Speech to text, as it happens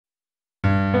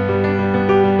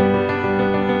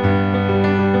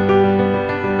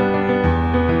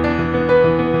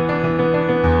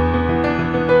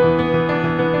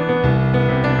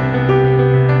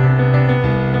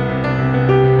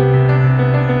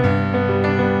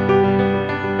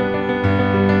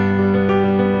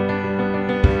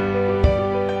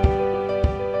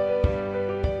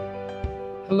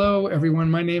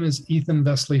is Ethan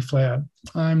Vesely-Flad.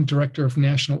 I'm Director of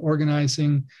National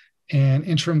Organizing and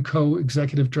Interim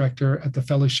Co-Executive Director at the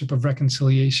Fellowship of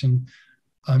Reconciliation.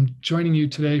 I'm joining you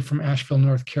today from Asheville,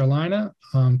 North Carolina,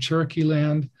 Cherokee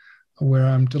land, where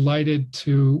I'm delighted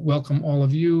to welcome all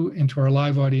of you into our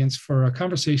live audience for a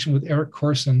conversation with Eric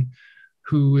Corson,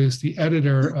 who is the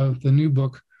editor of the new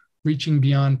book, Reaching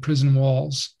Beyond Prison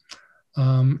Walls.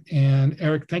 And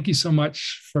Eric, thank you so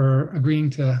much for agreeing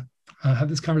to have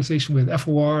this conversation with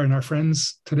FOR and our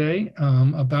friends today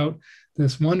about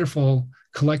this wonderful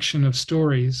collection of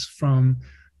stories from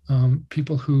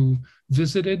people who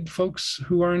visited folks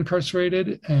who are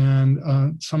incarcerated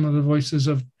and some of the voices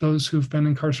of those who've been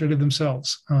incarcerated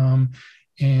themselves.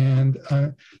 And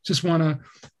just want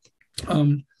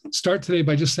to start today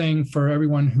by just saying, for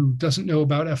everyone who doesn't know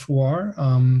about FOR,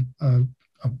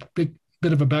 a big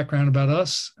bit of a background about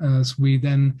us as we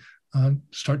then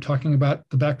start talking about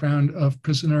the background of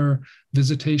prisoner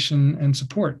visitation and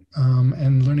support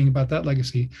and learning about that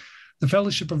legacy. The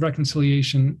Fellowship of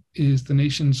Reconciliation is the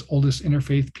nation's oldest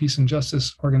interfaith peace and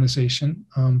justice organization,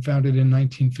 founded in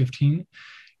 1915.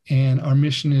 And our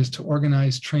mission is to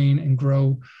organize, train, and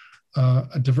grow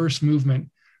a diverse movement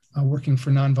working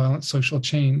for nonviolent social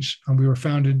change. We were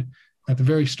founded at the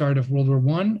very start of World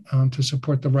War I to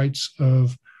support the rights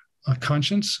of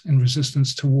conscience and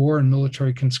resistance to war and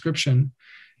military conscription.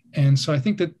 And so I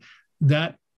think that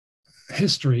that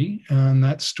history and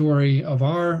that story of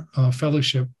our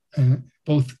fellowship,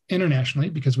 both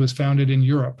internationally, because it was founded in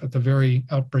Europe at the very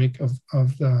outbreak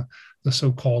of the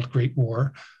so-called Great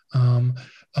War, and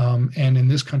in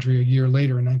this country a year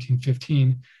later in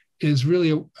 1915, is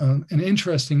really an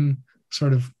interesting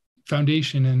sort of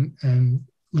foundation and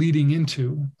leading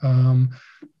into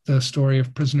the story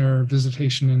of prisoner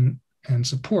visitation and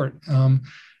support.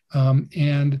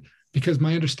 And because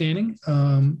my understanding,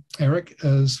 Eric,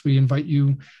 as we invite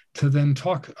you to then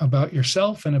talk about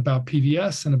yourself and about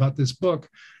PVS and about this book,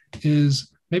 is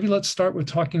maybe let's start with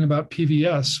talking about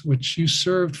PVS, which you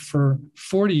served for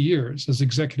 40 years as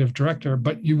executive director,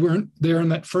 but you weren't there on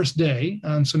that first day.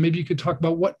 So maybe you could talk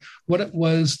about what it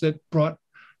was that brought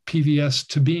PVS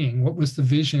to being. What was the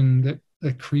vision that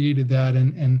created that,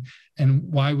 and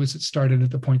why was it started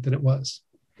at the point that it was?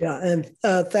 Yeah, and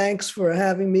thanks for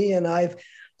having me. And I've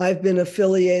been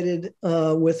affiliated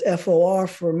with FOR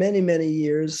for many, many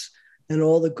years, and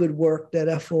all the good work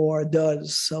that FOR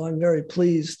does. So I'm very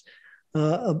pleased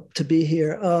to be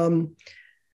here.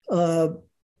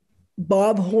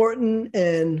 Bob Horton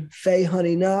and Faye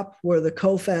Honey Knopp were the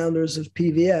co-founders of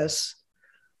PVS,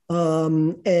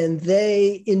 and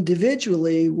they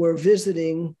individually were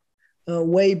visiting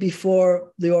way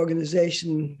before the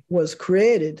organization was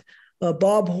created.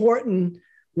 Bob Horton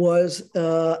was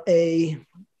a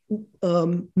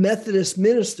Methodist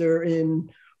minister in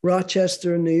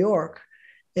Rochester, New York.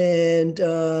 And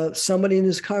somebody in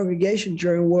his congregation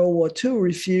during World War II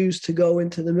refused to go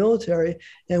into the military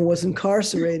and was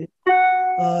incarcerated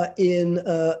in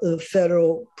a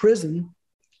federal prison.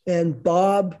 And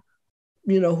Bob,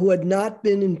 who had not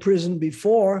been in prison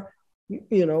before,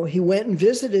 he went and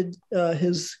visited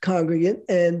his congregant,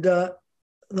 and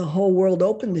the whole world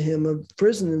opened to him of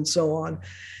prison and so on.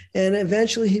 And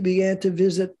eventually he began to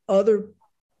visit other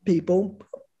people,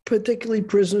 particularly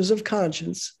prisoners of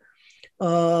conscience,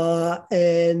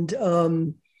 and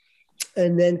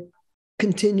then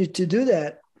continued to do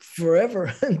that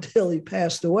forever until he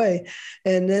passed away.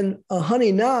 And then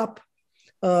Honey Knopp,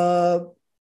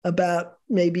 about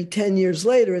maybe 10 years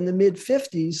later, in the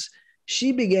mid-50s,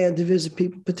 she began to visit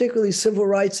people, particularly civil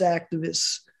rights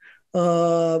activists,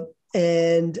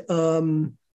 and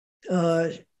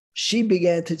she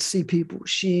began to see people.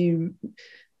 She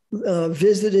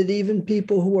visited even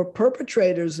people who were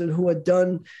perpetrators and who had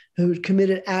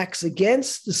committed acts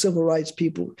against the civil rights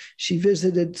people. She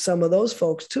visited some of those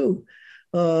folks too,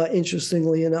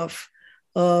 interestingly enough.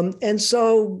 And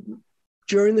so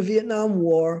during the Vietnam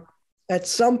War, at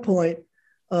some point,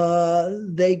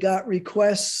 they got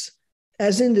requests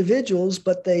as individuals,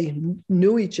 but they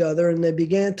knew each other and they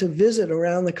began to visit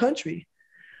around the country.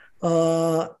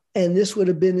 And this would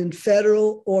have been in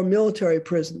federal or military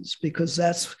prisons, because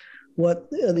that's what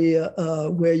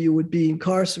where you would be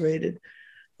incarcerated.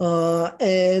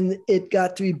 And it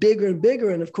got to be bigger and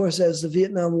bigger. And of course, as the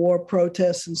Vietnam War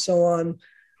protests and so on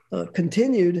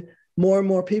continued, more and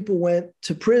more people went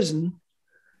to prison,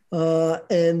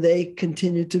 and they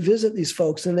continued to visit these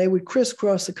folks. And they would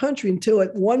crisscross the country until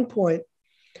at one point,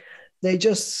 they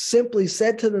just simply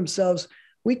said to themselves,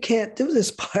 we can't do this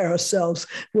by ourselves.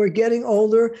 We're getting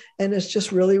older, and it's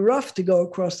just really rough to go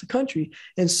across the country.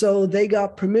 And so they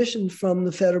got permission from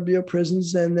the Federal Bureau of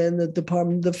Prisons and then the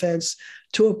Department of Defense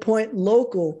to appoint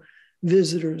local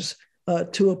visitors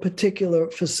to a particular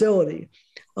facility.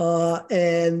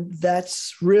 And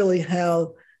that's really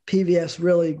how PVS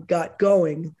really got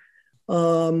going.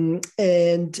 I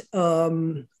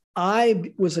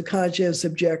was a conscientious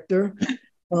objector.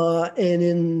 And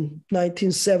in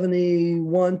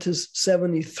 1971 to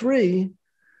 73,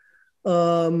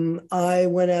 I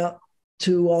went out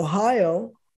to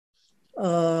Ohio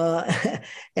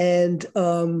and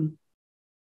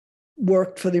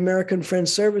worked for the American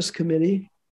Friends Service Committee.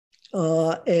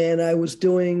 And I was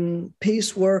doing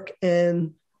peace work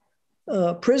and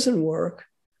prison work.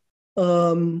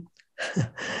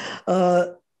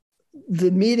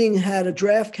 The meeting had a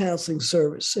draft counseling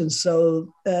service, and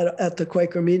so at the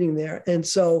Quaker meeting there. And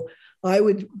so I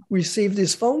would receive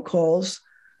these phone calls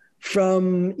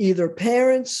from either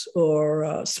parents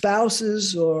or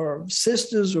spouses or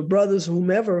sisters or brothers,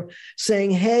 whomever,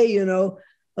 saying, hey, you know,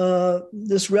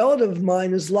 this relative of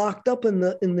mine is locked up in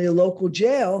the local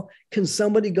jail. Can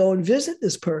somebody go and visit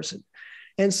this person?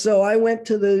 And so I went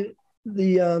to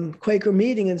the Quaker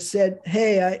meeting and said,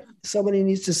 hey, somebody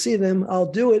needs to see them.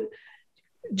 I'll do it.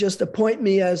 Just appoint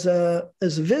me as a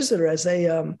visitor, as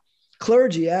a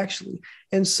clergy, actually.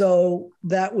 And so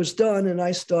that was done, and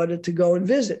I started to go and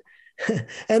visit.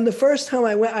 And the first time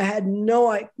I went, I had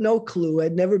no clue.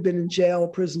 I'd never been in jail or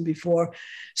prison before.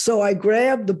 So I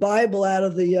grabbed the Bible out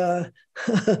of the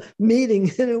meeting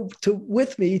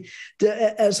with me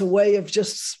as a way of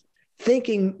just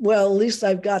thinking, well, at least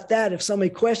I've got that. If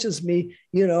somebody questions me,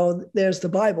 you know, there's the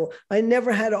Bible. I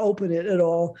never had to open it at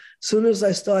all. As soon as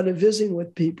I started visiting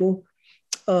with people,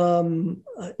 you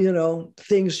know,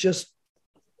 things just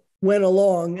went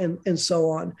along and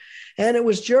so on. And it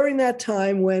was during that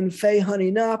time when Faye Honey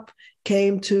Knopp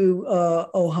came to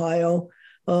Ohio.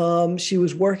 She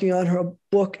was working on her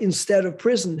book, Instead of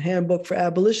Prison, Handbook for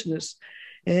Abolitionists.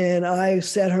 And I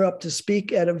set her up to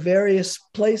speak at various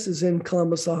places in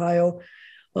Columbus, Ohio.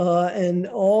 And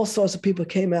all sorts of people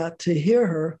came out to hear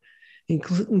her,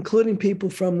 including people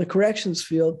from the corrections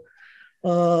field.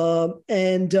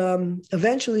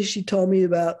 Eventually she told me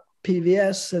about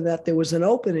PVS and that there was an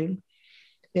opening.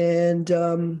 And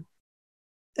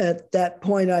at that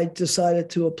point, I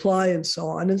decided to apply and so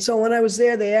on. And so when I was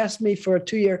there, they asked me for a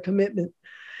 2-year commitment.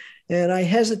 And I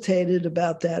hesitated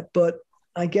about that, but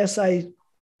I guess I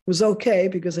was okay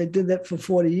because I did that for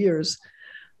 40 years.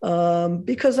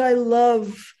 Because I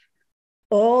love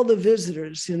all the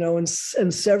visitors, you know, and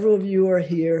several of you are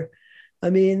here. I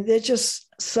mean, they're just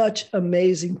such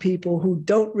amazing people who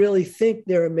don't really think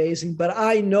they're amazing, but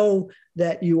I know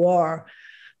that you are.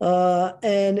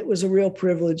 And it was a real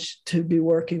privilege to be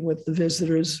working with the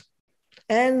visitors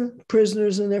and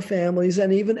prisoners and their families,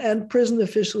 and prison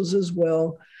officials as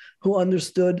well, who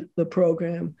understood the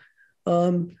program.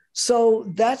 So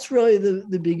that's really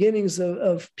the beginnings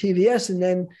of PVS. And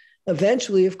then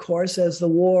eventually, of course, as the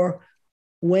war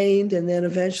waned and then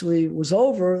eventually was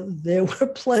over, there were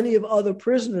plenty of other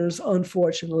prisoners,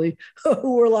 unfortunately,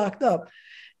 who were locked up.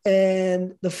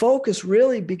 And the focus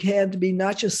really began to be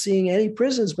not just seeing any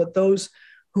prisoners, but those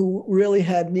who really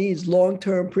had needs,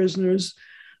 long-term prisoners,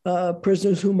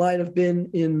 prisoners who might have been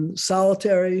in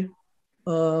solitary,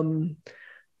 and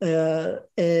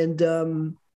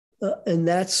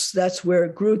that's where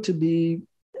it grew to be.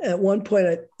 At one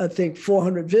point, I think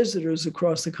 400 visitors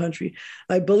across the country.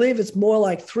 I believe it's more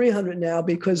like 300 now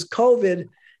because COVID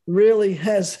really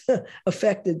has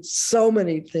affected so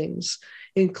many things,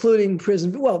 including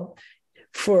prison. Well,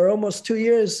 for almost 2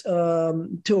 years,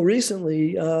 till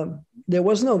recently, there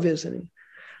was no visiting.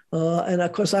 And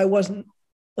of course, I wasn't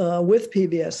with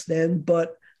PBS then,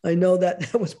 but I know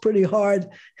that was pretty hard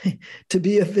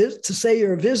to say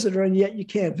you're a visitor and yet you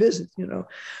can't visit, you know.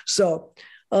 So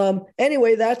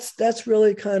anyway, that's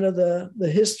really kind of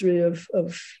the history of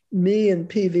me and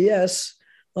PVS.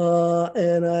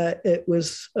 And it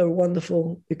was a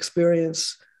wonderful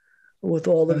experience with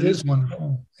all the visitors. That is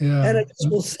wonderful. Yeah. And I just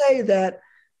will say that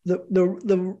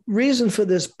the reason for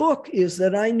this book is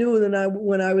that I knew that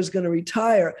when I was going to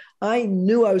retire, I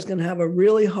knew I was going to have a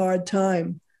really hard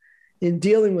time in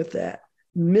dealing with that,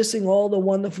 missing all the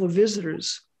wonderful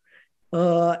visitors.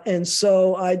 And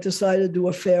so I decided to do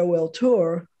a farewell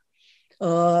tour.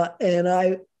 And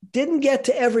I didn't get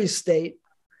to every state,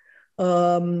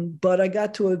 but I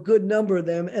got to a good number of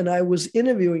them. And I was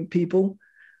interviewing people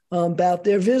about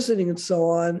their visiting and so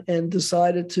on, and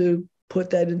decided to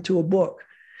put that into a book.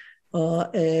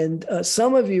 And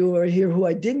some of you are here who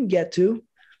I didn't get to,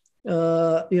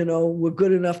 were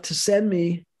good enough to send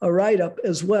me a write-up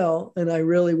as well. And I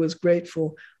really was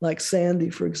grateful. Like Sandy,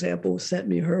 for example, sent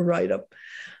me her write-up.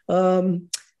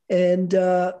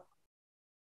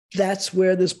 that's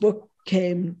where this book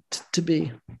came to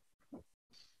be.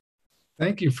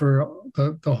 Thank you for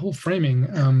the whole framing,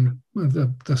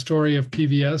 the story of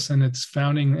PVS and its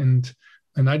founding, and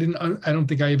I don't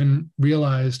think I even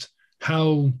realized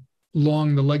how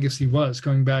long the legacy was,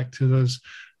 going back to those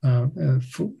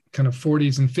kind of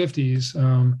 40s and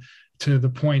 50s, to the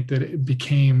point that it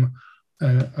became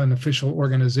an official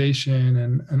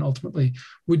organization, and ultimately,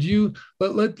 would you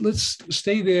let's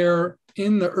stay there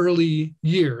in the early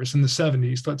years, in the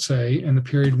 70s, let's say, in the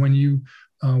period when you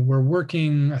were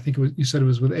working, I think you said it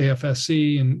was with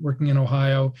AFSC and working in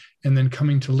Ohio, and then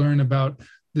coming to learn about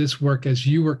this work as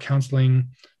you were counseling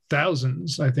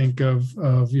thousands, I think,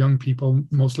 of young people,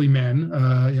 mostly men,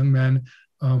 young men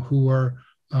who were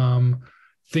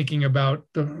thinking about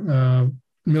the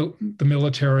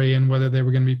military and whether they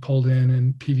were going to be pulled in.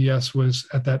 And PVS was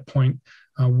at that point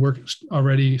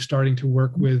already starting to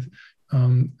work with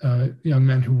young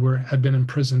men who had been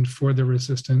imprisoned for their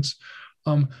resistance.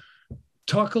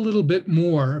 Talk a little bit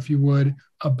more, if you would,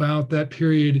 about that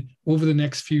period over the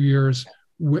next few years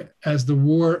as the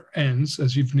war ends,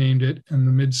 as you've named it, in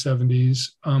the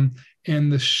mid-70s,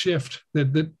 and the shift,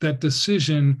 that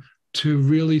decision to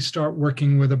really start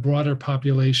working with a broader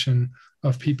population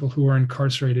of people who are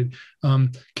incarcerated.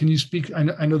 Can you speak? I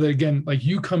know that, again, like,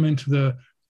 you come into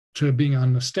to being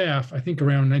on the staff, I think,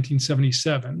 around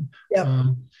 1977. Yeah.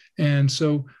 And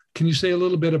so can you say a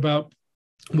little bit about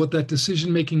what that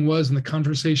decision-making was and the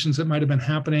conversations that might have been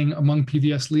happening among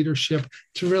PVS leadership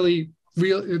to really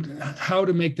how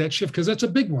to make that shift? Because that's a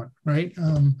big one, right?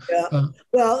 Well,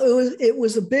 it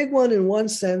was a big one in one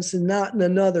sense and not in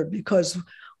another, because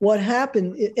what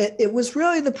happened, it was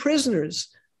really the prisoners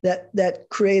that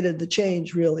created the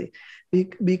change, really,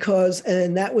 because,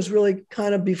 and that was really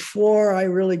kind of before I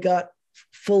really got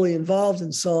fully involved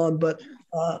and so on, but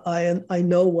I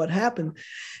know what happened,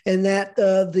 and that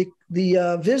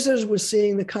the visitors were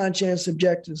seeing the conscientious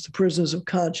objectors, the prisoners of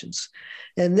conscience,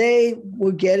 and they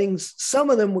were getting, some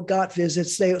of them got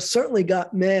visits, they certainly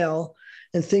got mail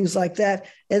and things like that,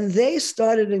 and they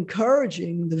started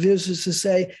encouraging the visitors to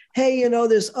say, hey,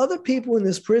 there's other people in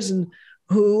this prison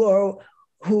who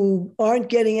aren't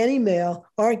getting any mail,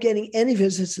 aren't getting any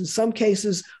visits, in some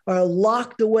cases are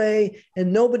locked away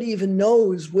and nobody even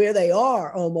knows where they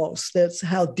are almost. That's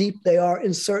how deep they are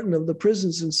in certain of the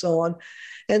prisons and so on.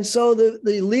 And so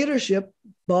the leadership,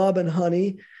 Bob and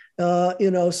Honey,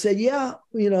 said, yeah,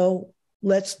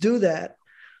 let's do that.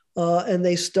 And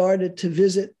they started to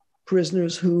visit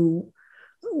prisoners who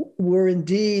were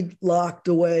indeed locked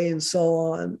away and so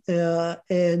on.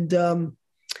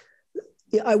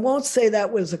 I won't say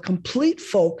that was a complete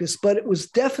focus, but it was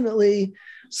definitely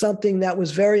something that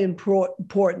was very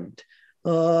important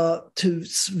to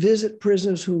visit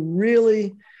prisoners who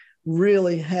really,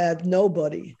 really had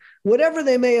nobody, whatever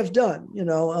they may have done.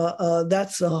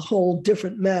 That's a whole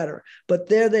different matter. But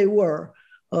there they were.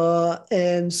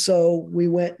 And so we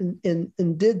went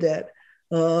and did that.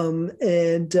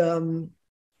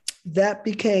 That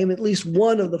became at least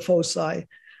one of the foci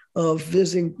of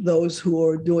visiting those who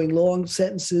are doing long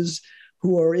sentences,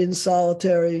 who are in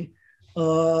solitary,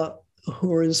 who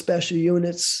are in special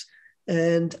units.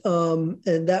 And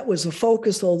that was a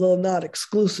focus, although not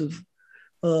exclusive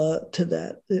to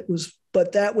that.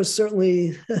 But that was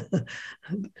certainly,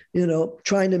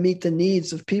 trying to meet the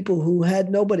needs of people who had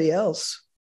nobody else.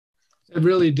 It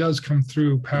really does come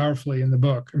through powerfully in the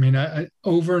book. I mean, I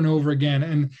over and over again,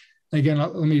 and again,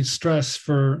 let me stress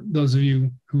for those of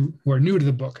you who are new to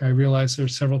the book, I realize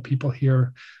there's several people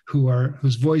here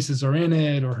whose voices are in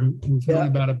it or who've known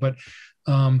about it. But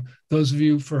those of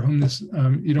you for whom this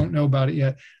you don't know about it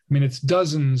yet, I mean, it's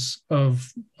dozens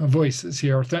of voices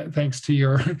here. Thanks to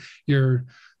your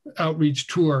outreach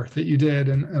tour that you did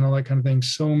and all that kind of thing.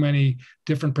 So many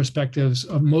different perspectives,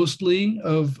 mostly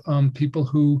of people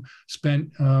who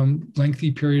spent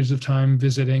lengthy periods of time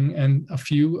visiting, and a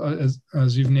few,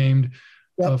 as you've named,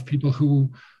 of people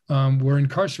who were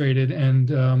incarcerated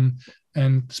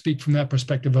and speak from that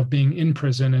perspective of being in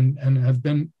prison and have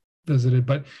been visited.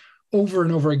 But over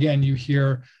and over again, you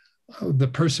hear this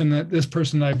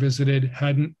person I visited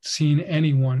hadn't seen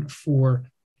anyone for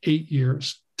 8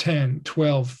 years. 10,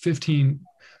 12, 15.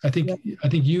 I think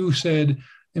you said,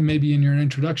 and maybe in your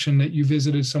introduction, that you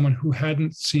visited someone who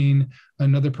hadn't seen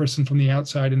another person from the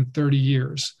outside in 30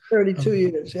 years. 32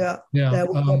 years, yeah.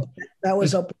 That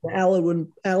was up in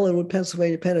Allenwood,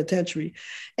 Pennsylvania Penitentiary.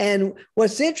 And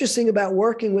what's interesting about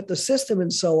working with the system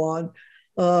and so on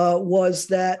was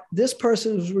that this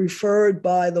person was referred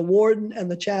by the warden and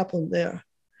the chaplain there,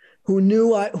 who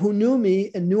knew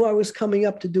me and knew I was coming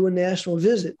up to do a national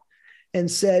visit, and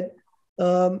said,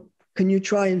 can you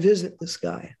try and visit this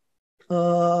guy?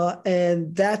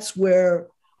 And that's where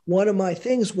one of my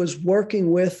things was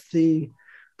working with the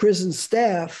prison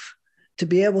staff to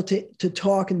be able to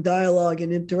talk and dialogue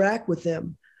and interact with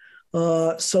them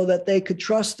so that they could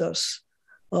trust us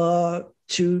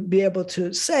to be able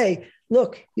to say,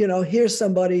 look, here's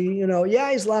somebody,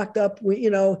 yeah, he's locked up.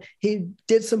 He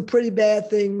did some pretty bad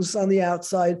things on the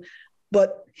outside,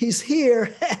 but he's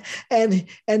here and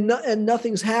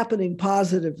nothing's happening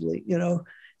positively,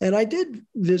 And I did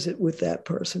visit with that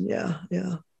person. Yeah.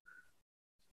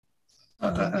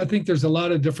 I think there's a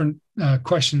lot of different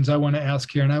questions I want to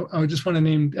ask here. And I just want to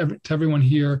name to everyone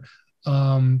here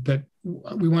that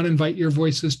we want to invite your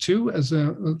voices too as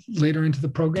later into the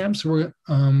program. So we're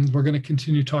going to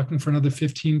continue talking for another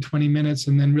 15, 20 minutes,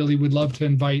 and then really would love to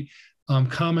invite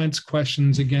comments,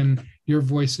 questions, again, your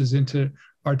voices into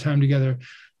our time together.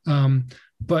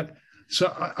 But so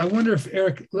I wonder if,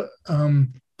 Eric,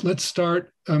 let's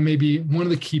start maybe one of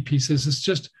the key pieces is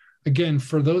just, again,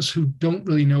 for those who don't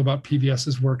really know about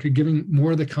PVS's work, giving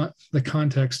more of the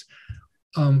context,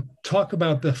 talk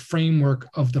about the framework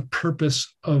of the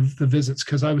purpose of the visits.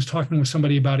 Because I was talking with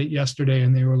somebody about it yesterday,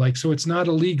 and they were like, "So it's not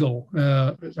illegal?"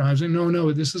 I was like,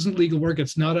 "No, this isn't legal work.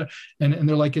 It's not a," and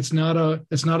they're like, "It's not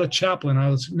a chaplain." I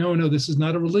was, "No, this is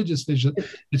not a religious vision.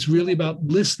 It's really about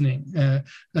listening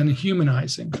and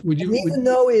humanizing." Even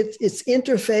though it's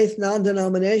interfaith,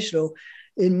 non-denominational,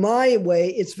 in my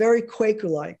way, it's very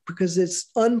Quaker-like because it's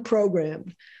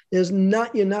unprogrammed.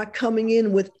 You're not coming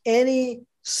in with any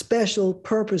special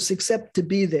purpose except to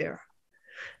be there.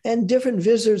 And different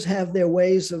visitors have their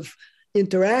ways of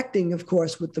interacting, of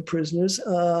course, with the prisoners.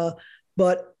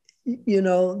 But,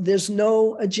 there's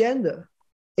no agenda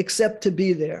except to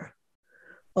be there.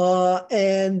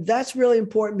 And that's really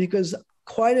important because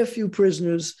quite a few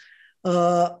prisoners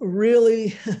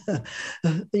really,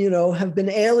 have been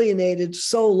alienated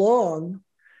so long.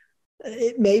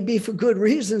 It may be for good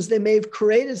reasons. They may have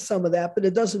created some of that, but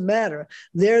it doesn't matter.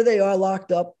 There they are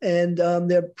locked up, and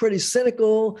they're pretty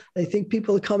cynical. They think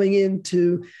people are coming in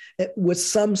with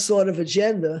some sort of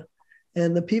agenda,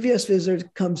 and the PVS visitor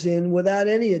comes in without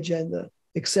any agenda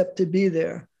except to be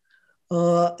there.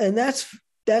 And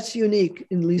that's unique,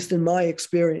 at least in my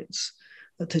experience.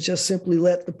 To just simply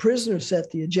let the prisoner set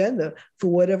the agenda for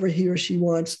whatever he or she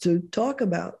wants to talk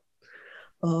about.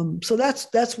 So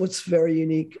that's what's very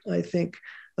unique, I think,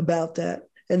 about that.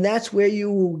 And that's where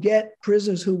you will get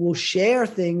prisoners who will share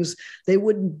things they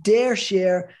wouldn't dare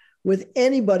share with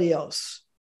anybody else.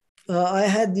 I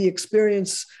had the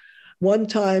experience one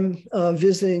time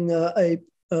visiting a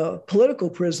political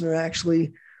prisoner,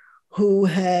 actually, who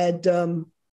had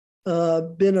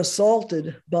been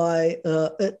assaulted by,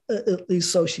 at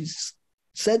least so she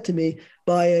said to me,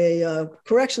 by a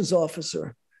corrections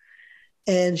officer.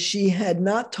 And she had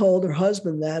not told her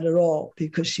husband that at all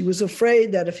because she was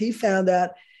afraid that if he found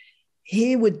out,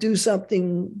 he would do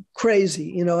something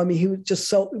crazy. He would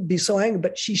just be so angry.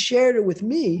 But she shared it with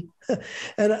me.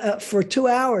 And for 2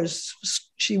 hours,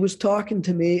 she was talking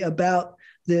to me about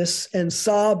this and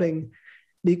sobbing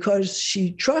because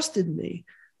she trusted me.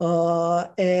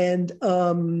 And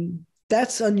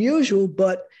that's unusual,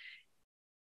 but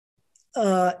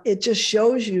it just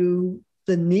shows you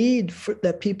the need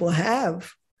that people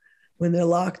have when they're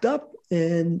locked up,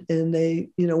 and they,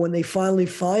 when they finally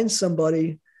find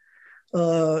somebody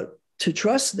to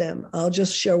trust them. I'll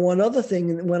just share one other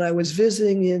thing. When I was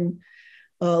visiting in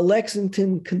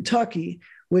Lexington, Kentucky,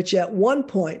 which at one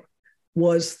point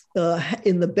was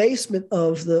in the basement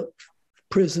of the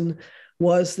prison,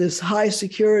 was this high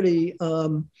security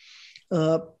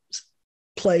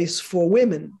place for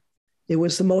women. It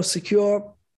was the most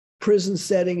secure prison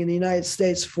setting in the United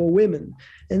States for women.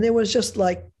 And there was just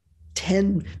like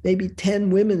maybe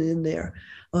 10 women in there.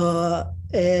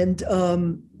 And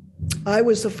I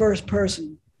was the first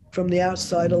person from the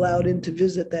outside allowed in to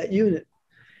visit that unit.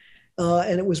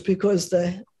 And it was because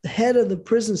the head of the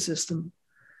prison system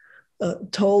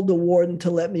told the warden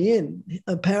to let me in.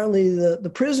 Apparently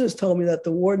the prisoners told me that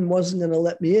the warden wasn't going to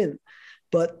let me in,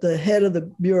 but the head of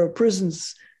the Bureau of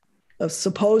Prisons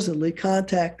supposedly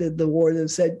contacted the warden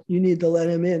and said, "You need to let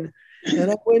him in."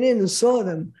 And I went in and saw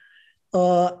them.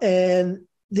 And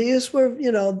these were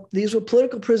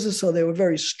political prisoners, so they were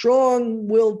very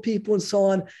strong-willed people and so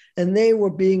on, and they were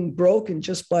being broken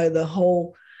just by the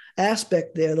whole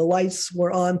aspect there. The lights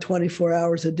were on 24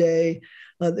 hours a day.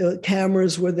 The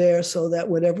cameras were there so that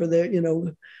whatever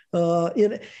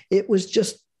it was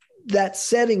just that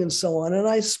setting and so on. And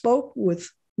I spoke with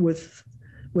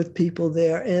people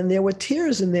there, and there were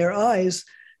tears in their eyes,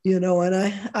 and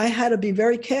I had to be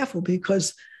very careful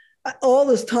because all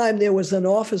this time there was an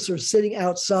officer sitting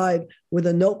outside with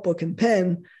a notebook and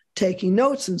pen taking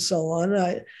notes and so on.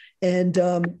 And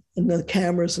the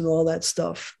cameras and all that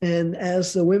stuff. And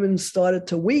as the women started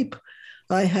to weep,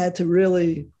 I had to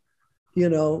really,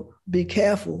 be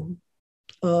careful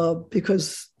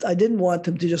because I didn't want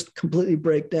them to just completely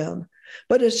break down.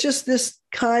 But it's just this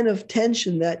kind of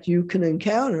tension that you can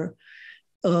encounter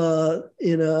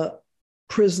in a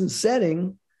prison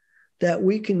setting that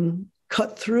we can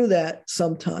cut through that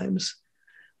sometimes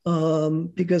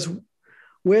because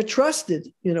we're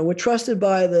trusted. We're trusted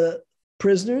by the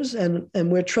prisoners and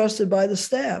we're trusted by the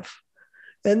staff.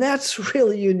 And that's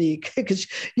really unique because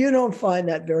you don't find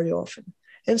that very often.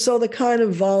 And so the kind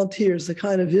of volunteers, the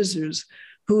kind of visitors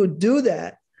who do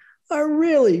that are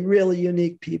really, really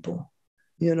unique people,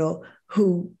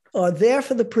 who are there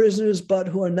for the prisoners, but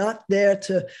who are not there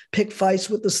to pick fights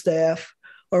with the staff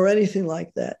or anything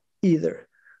like that either.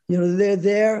 They're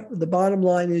there. The bottom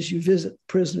line is you visit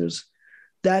prisoners.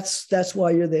 That's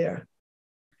why you're there.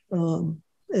 And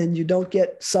you don't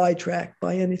get sidetracked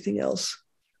by anything else.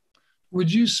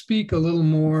 Would you speak a little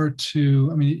more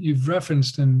to, you've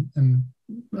referenced in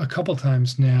a couple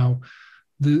times now,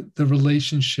 the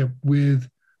relationship with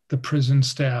the prison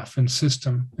staff and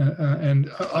system. And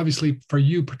obviously for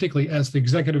you, particularly as the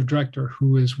executive director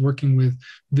who is working with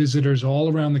visitors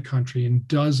all around the country in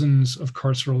dozens of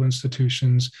carceral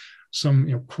institutions,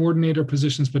 some coordinator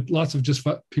positions, but lots of just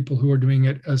people who are doing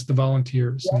it as the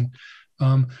volunteers.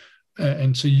 Yeah.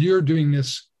 And so you're doing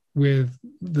this with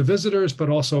the visitors, but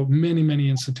also many, many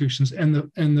institutions and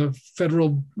the Federal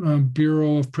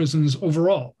Bureau of Prisons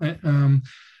overall.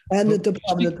 And the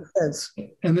Department of Defense.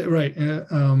 Right.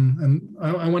 And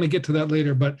I want to get to that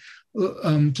later, but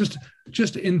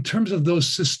just in terms of those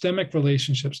systemic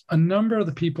relationships, a number of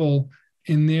the people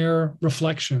in their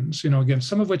reflections, again,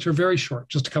 some of which are very short,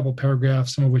 just a couple of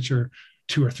paragraphs, some of which are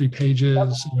 2 or 3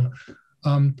 pages.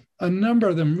 A number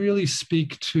of them really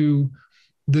speak to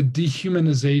the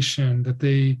dehumanization that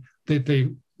they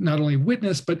not only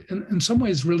witnessed, but in some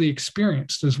ways really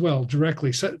experienced as well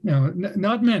directly. So,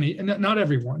 not many, and not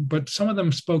everyone, but some of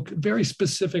them spoke very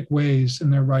specific ways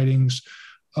in their writings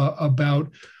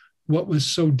about what was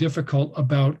so difficult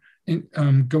about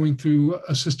going through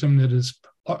a system that is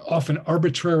often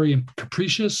arbitrary and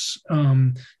capricious,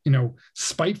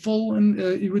 spiteful,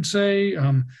 and you would say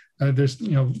there's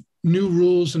new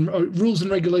rules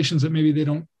and regulations that maybe they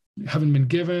haven't been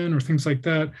given or things like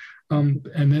that. And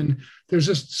then there's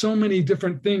just so many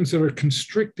different things that are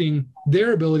constricting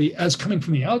their ability as coming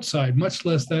from the outside, much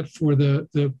less that for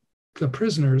the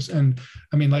prisoners. And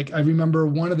I remember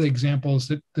one of the examples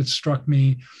that struck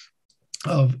me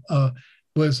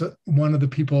was one of the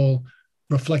people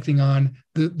reflecting on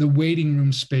the waiting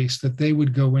room space that they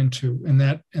would go into in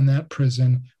that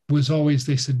prison was always,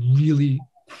 they said, really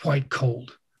quite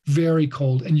cold, very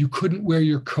cold, and you couldn't wear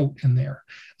your coat in there.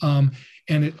 And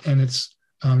it's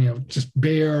just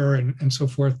bare and so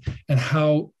forth,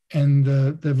 and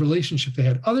the relationship they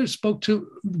had. Others spoke to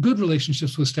good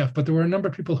relationships with staff, but there were a number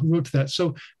of people who wrote to that.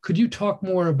 So could you talk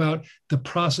more about the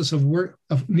process of work,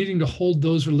 of needing to hold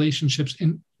those relationships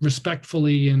in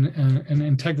respectfully and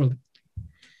integrally?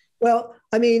 Well,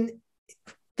 the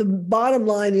bottom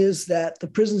line is that the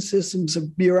prison system's a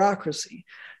bureaucracy,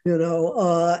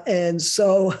 and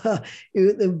so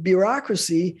the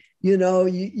bureaucracy,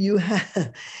 you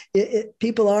have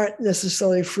people aren't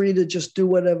necessarily free to just do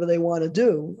whatever they want to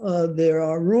do. There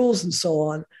are rules and so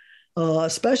on,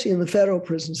 especially in the federal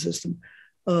prison system.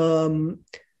 One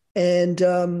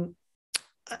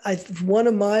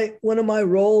of my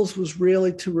roles was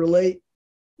really to relate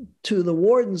to the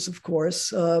wardens, of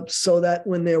course, so that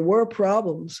when there were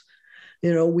problems,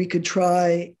 we could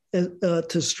try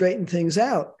to straighten things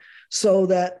out, so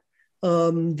that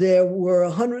there were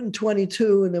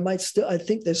 122, and I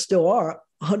think there still are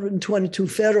 122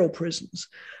 federal prisons,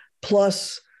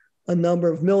 plus a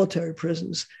number of military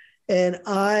prisons. And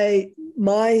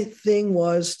my thing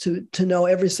was to know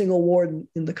every single warden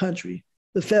in the country,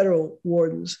 the federal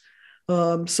wardens,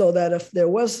 so that if there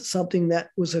was something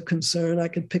that was a concern, I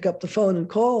could pick up the phone and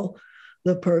call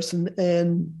the person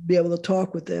and be able to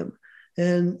talk with them.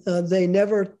 And they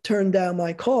never turned down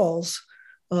my calls.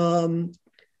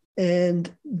 And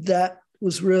that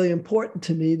was really important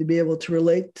to me, to be able to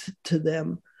relate to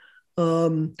them.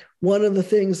 One of the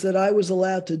things that I was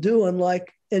allowed to do,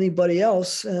 unlike anybody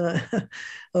else,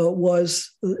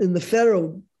 was in the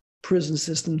federal prison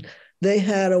system, they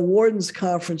had a warden's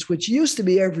conference, which used to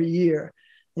be every year.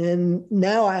 And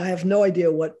now I have no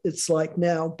idea what it's like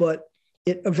now, but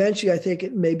it eventually, I think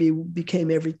it maybe became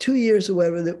every 2 years or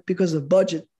whatever, because of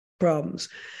budget problems.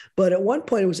 But at one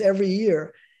point it was every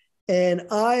year. And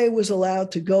I was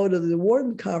allowed to go to the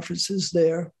warden conferences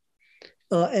there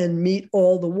and meet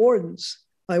all the wardens.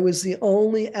 I was the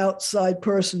only outside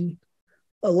person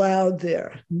allowed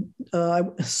there.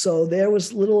 So there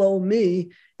was little old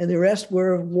me, and the rest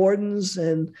were wardens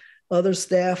and other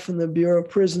staff from the Bureau of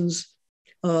Prisons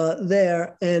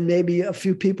there, and maybe a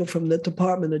few people from the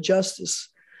Department of Justice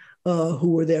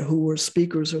who were there, who were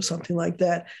speakers or something like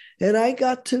that. And I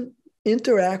got to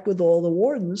interact with all the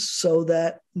wardens so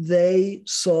that they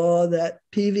saw that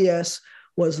PVS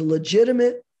was a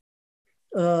legitimate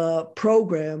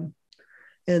program,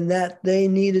 and that they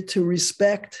needed to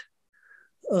respect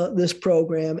this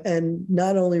program, and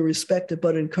not only respect it,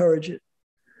 but encourage it.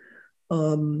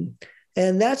 And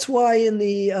that's why in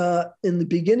the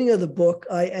beginning of the book,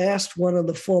 I asked one of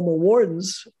the former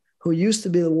wardens, who used to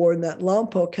be the warden at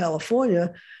Lompoc,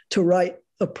 California, to write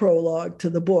a prologue to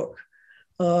the book,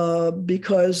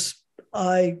 because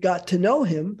I got to know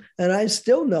him, and I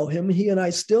still know him. He and I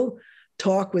still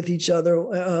talk with each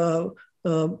other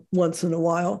once in a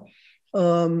while.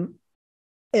 And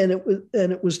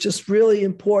it was just really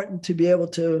important to be able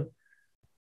to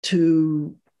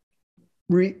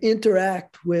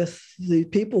interact with the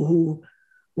people who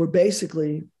were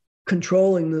basically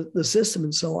controlling the system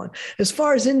and so on. As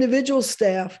far as individual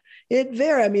staff, it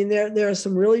varied. I mean, there are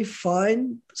some really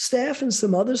fine staff and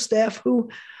some other staff who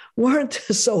weren't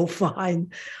so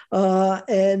fine. I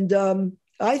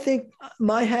think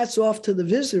my hat's off to the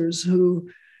visitors who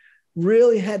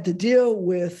really had to deal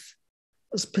with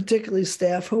particularly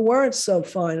staff who weren't so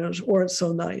fine or weren't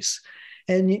so nice.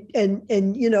 And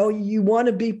you know, you want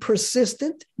to be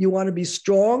persistent, you want to be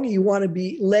strong, you want to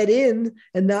be let in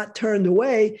and not turned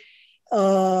away,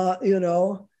 you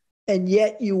know, and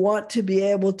yet you want to be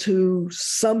able to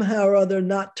somehow or other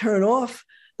not turn off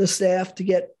the staff to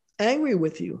get angry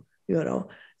with you, you know.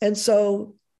 And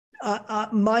so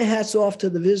my hat's off to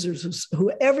the visitors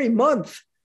who every month,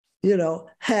 you know,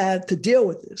 had to deal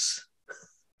with this.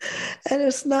 And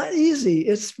it's not easy.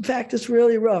 In fact, it's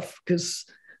really rough because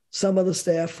some of the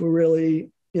staff were really,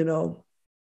 you know,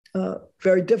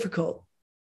 very difficult.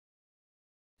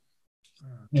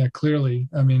 Yeah, clearly.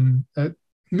 I mean,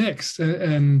 mixed.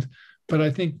 But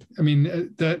I think, I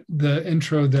mean, that the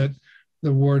intro that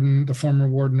the former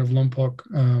warden of Lompoc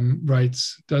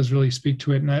writes does really speak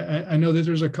to it. And I know that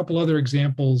there's a couple other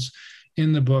examples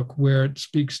in the book where it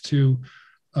speaks to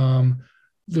the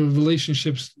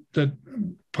relationships that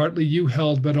partly you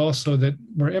held, but also that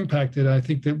were impacted. I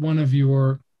think that one of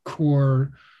your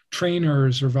core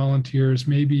trainers or volunteers,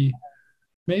 maybe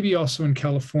also in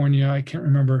California, I can't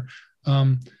remember,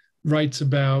 writes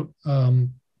about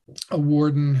a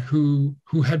warden who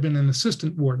had been an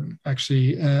assistant warden,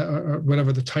 actually, or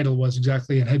whatever the title was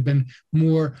exactly, and had been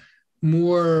more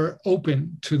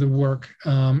open to the work,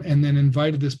 and then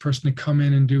invited this person to come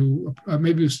in and do,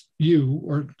 maybe it was you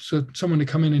or someone to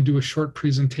come in and do a short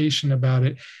presentation about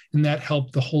it. And that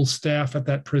helped the whole staff at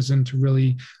that prison to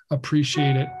really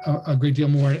appreciate it a great deal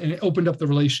more. And it opened up the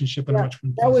relationship in much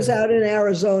more. That was out in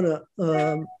Arizona.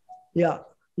 One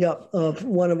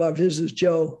of our visitors,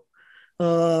 Joe,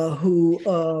 who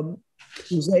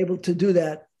was able to do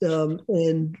that.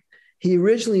 And he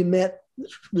originally met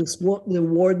the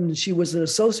warden. She was an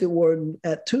associate warden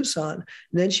at Tucson, and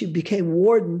then she became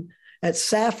warden at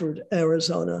Safford,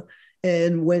 Arizona.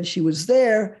 And when she was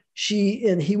there,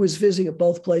 he was visiting at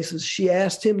both places. She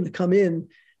asked him to come in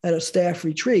at a staff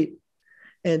retreat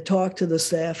and talk to the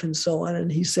staff and so on.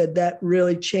 And he said that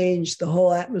really changed the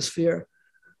whole atmosphere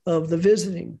of the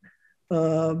visiting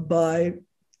by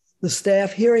the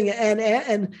staff hearing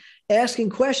and asking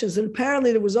questions. And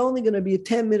apparently there was only going to be a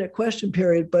 10-minute question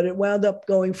period, but it wound up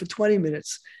going for 20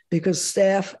 minutes because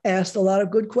staff asked a lot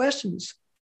of good questions.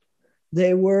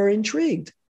 They were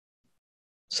intrigued.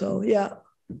 So, yeah.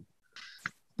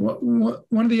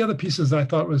 One of the other pieces I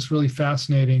thought was really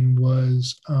fascinating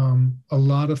was a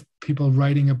lot of people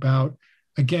writing about,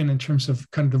 again, in terms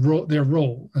of kind of their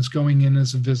role as going in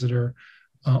as a visitor.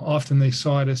 Often they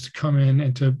saw it as to come in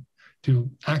and to do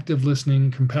active listening,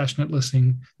 compassionate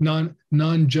listening,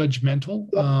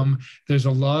 non-judgmental. There's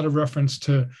a lot of reference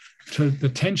to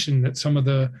the tension that some of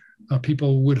the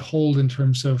people would hold in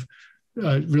terms of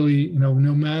really, you know,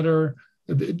 no matter,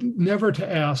 never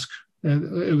to ask.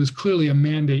 It was clearly a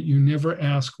mandate. You never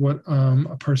ask what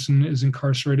a person is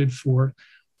incarcerated for.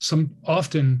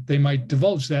 Often they might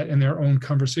divulge that in their own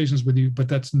conversations with you, but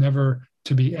that's never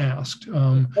to be asked.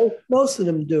 Most of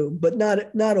them do, but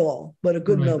not all, but a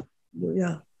good number.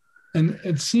 Yeah. And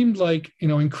it seemed like, you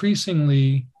know,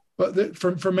 increasingly,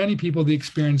 for many people, the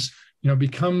experience, you know,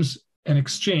 becomes an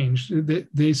exchange.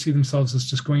 They see themselves as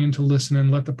just going in to listen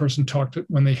and let the person talk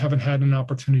when they haven't had an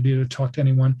opportunity to talk to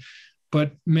anyone.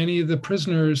 But many of the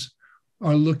prisoners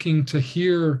are looking to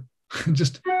hear,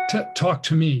 just talk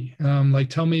to me. Like,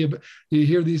 tell me about, you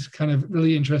hear these kind of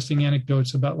really interesting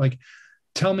anecdotes about, like,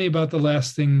 tell me about the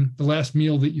last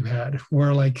meal that you had,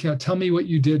 or like, tell me what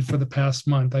you did for the past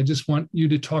month. I just want you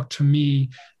to talk to me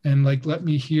and like, let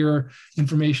me hear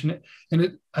information.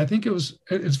 And I think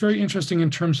it's very interesting in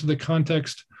terms of the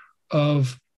context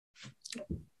of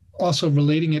also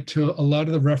relating it to a lot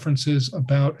of the references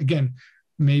about, again,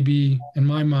 maybe in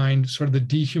my mind, sort of the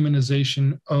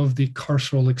dehumanization of the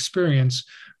carceral experience,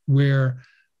 where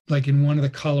like in one of the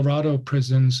Colorado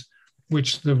prisons,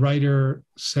 which the writer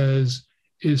says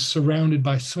is surrounded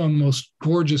by some of the most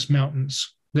gorgeous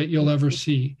mountains that you'll ever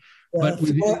see. Yeah, but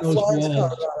within those walls,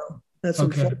 Colorado. That's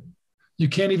okay, you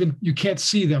can't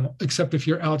see them except if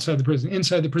you're outside the prison.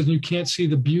 Inside the prison, you can't see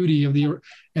the beauty of the,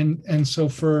 and so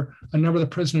for a number of the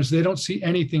prisoners, they don't see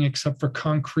anything except for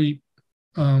concrete,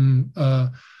 like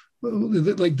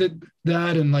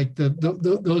that, and like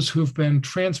those who have been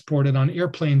transported on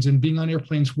airplanes and being on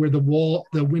airplanes where the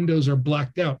windows are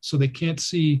blacked out, so they can't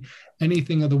see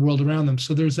anything of the world around them.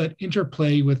 So there's that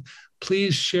interplay with,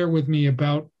 please share with me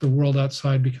about the world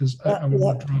outside, because I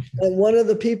want to. And one of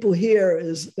the people here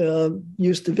is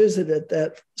used to visit at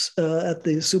the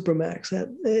Supermax at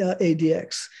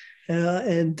ADX,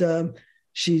 and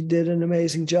she did an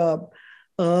amazing job.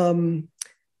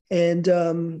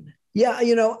 Yeah,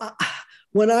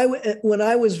 when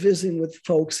I was visiting with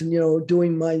folks and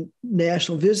doing my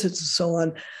national visits and so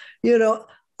on,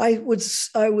 I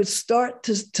would start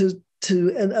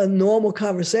to a normal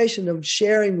conversation of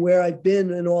sharing where I've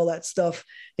been and all that stuff,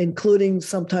 including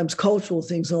sometimes cultural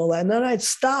things and all that. And then I'd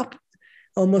stop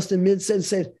almost in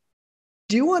mid-sentence and say,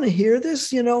 do you want to hear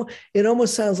this? It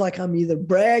almost sounds like I'm either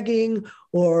bragging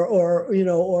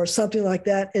or something like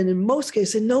that. And in most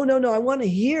cases, no, I want to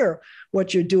hear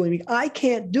what you're doing. I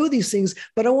can't do these things,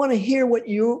 but I want to hear what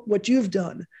you've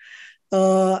done.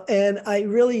 And I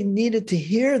really needed to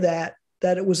hear that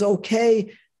it was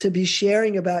okay to be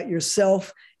sharing about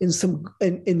yourself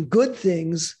in good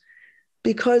things,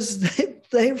 because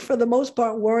they for the most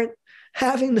part weren't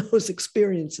having those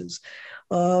experiences.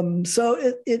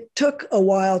 So it took a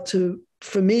while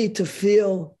for me to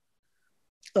feel,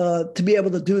 to be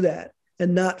able to do that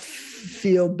and not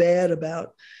feel bad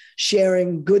about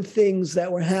sharing good things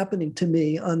that were happening to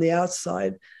me on the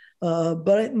outside.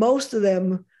 But most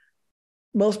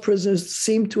prisoners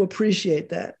seem to appreciate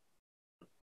that.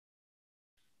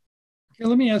 Okay,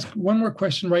 let me ask one more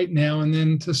question right now, and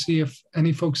then to see if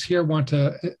any folks here want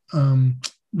to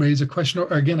raise a question or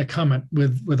again, a comment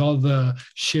with all the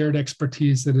shared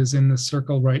expertise that is in the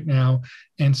circle right now.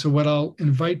 And so what I'll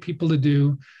invite people to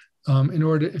do, in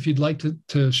order, if you'd like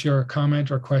to share a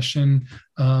comment or question,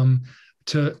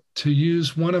 to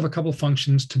use one of a couple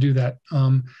functions to do that.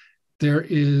 There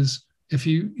is, if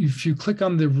you click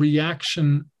on the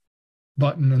reaction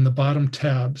button in the bottom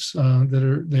tabs that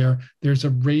are there, there's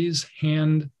a raise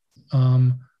hand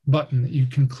button that you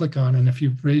can click on. And if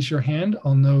you raise your hand,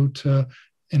 I'll know to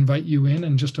invite you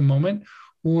in just a moment,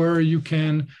 or you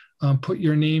can put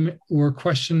your name or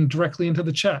question directly into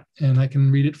the chat and I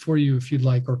can read it for you if you'd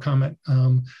like, or comment.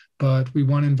 But we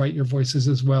want to invite your voices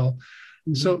as well.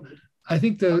 So I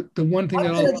think the one thing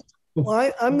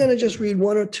I'm going to just read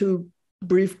one or two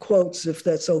brief quotes, if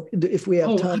that's okay, if we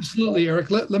have time. Absolutely,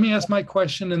 Eric. Let me ask my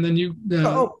question, and then you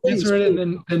answer it,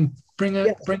 and then bring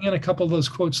in a couple of those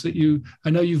quotes that I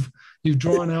know you've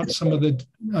drawn out some of the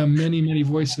many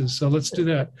voices. So let's do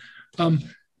that.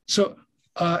 So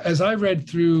as I read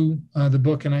through the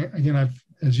book, and I've,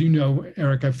 as you know,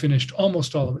 Eric, I've finished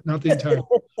almost all of it, not the entire.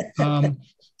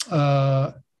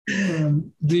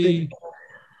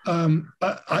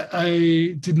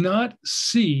 I did not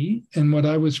see in what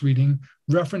I was reading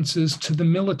references to the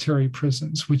military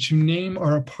prisons, which you name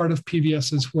are a part of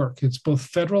PVS's work. It's both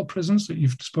federal prisons that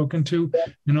you've spoken to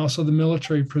and also the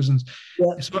military prisons.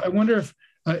 Yeah. So I wonder if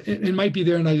it might be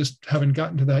there and I just haven't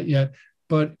gotten to that yet,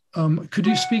 but could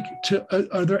you speak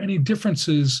to, are there any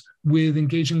differences with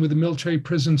engaging with the military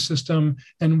prison system,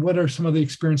 and what are some of the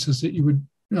experiences that you would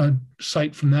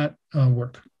cite from that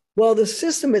work? Well, the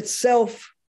system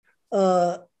itself,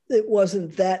 it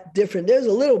wasn't that different. There's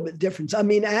a little bit difference. I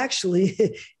mean,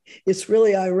 actually, it's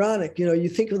really ironic. You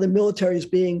think of the military as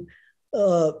being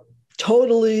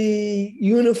totally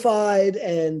unified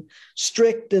and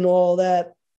strict and all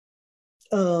that.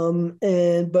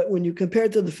 But when you compare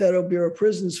it to the Federal Bureau of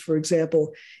Prisons, for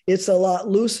example, it's a lot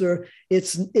looser.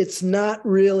 It's not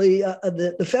really,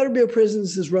 the Federal Bureau of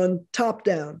Prisons is run top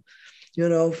down,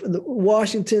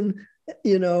 Washington,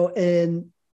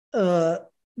 and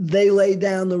they lay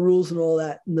down the rules and all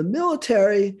that. In the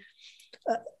military,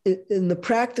 in the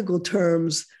practical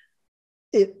terms,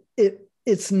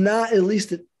 it's not, at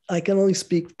least I can only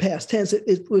speak past tense.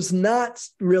 It was not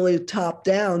really top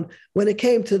down when it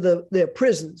came to their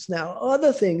prisons. Now,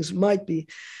 other things might be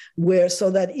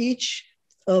so that each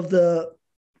of the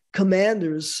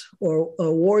commanders or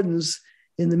wardens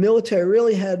in the military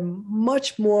really had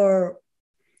much more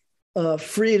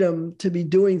freedom to be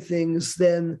doing things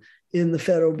than in the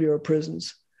Federal Bureau of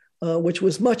Prisons, which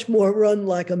was much more run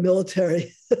like a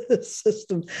military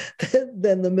system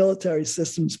than the military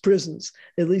system's prisons.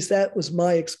 At least that was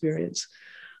my experience.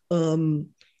 And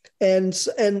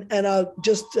I'll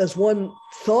just as one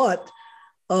thought,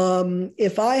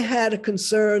 if I had a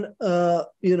concern,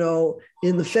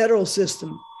 in the federal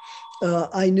system,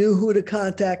 I knew who to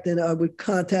contact, and I would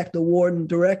contact the warden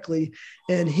directly,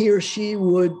 and he or she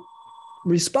would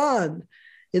respond.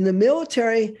 In the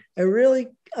military,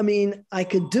 I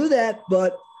could do that,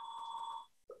 but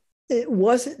it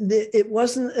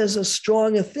wasn't as a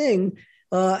strong a thing.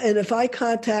 And if I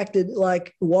contacted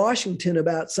like Washington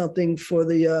about something for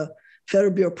the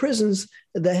Federal Bureau of Prisons,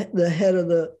 the head of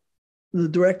the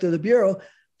director of the Bureau,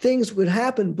 things would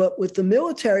happen. But with the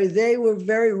military, they were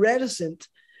very reticent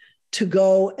to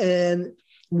go and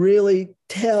really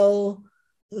tell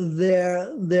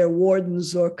their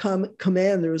wardens or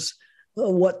commanders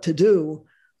what to do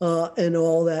and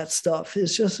all that stuff.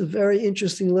 It's just a very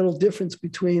interesting little difference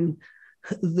between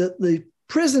the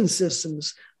prison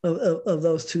systems of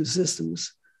those two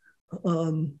systems.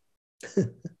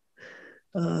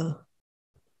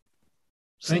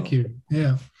 Thank you.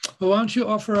 Yeah. Well, why don't you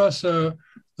offer us a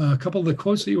couple of the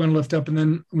quotes that you want to lift up, and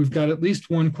then we've got at least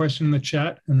one question in the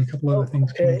chat and a couple other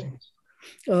things. Okay.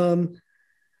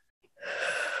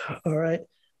 All right.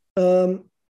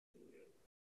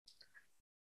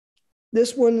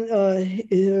 This one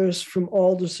is from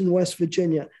Alderson, West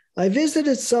Virginia. I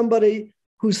visited somebody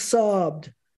who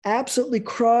sobbed, absolutely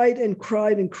cried and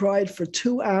cried and cried for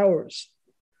 2 hours.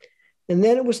 And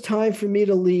then it was time for me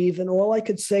to leave, and all I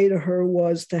could say to her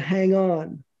was to hang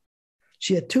on.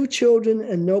 She had 2 children,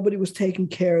 and nobody was taking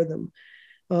care of them.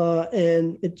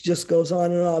 And it just goes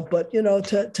on and on. But,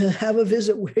 to have a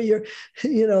visit where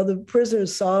the prisoner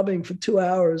is sobbing for 2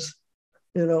 hours,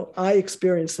 I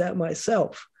experienced that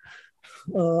myself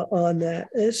on that.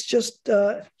 It's just,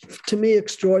 to me,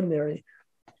 extraordinary.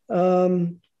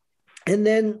 And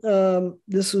then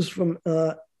this was from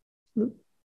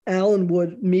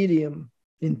Allenwood Medium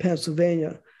in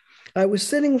Pennsylvania. I was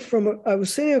sitting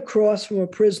across from a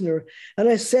prisoner, and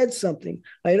I said something.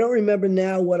 I don't remember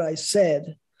now what I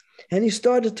said. And he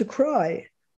started to cry.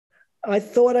 I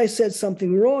thought I said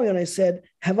something wrong, and I said,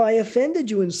 "Have I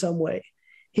offended you in some way?"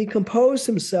 He composed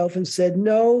himself and said,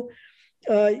 "No,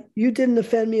 you didn't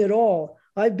offend me at all.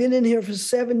 I've been in here for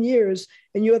 7 years,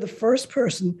 and you're the first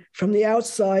person from the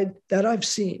outside that I've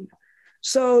seen."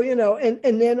 So,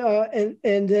 and then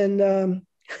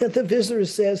the visitor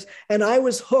says, and I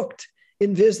was hooked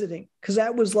in visiting, because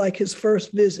that was like his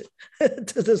first visit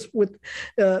to this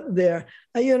there.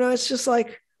 It's just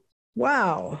like,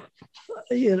 wow,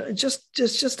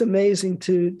 just amazing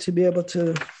to be able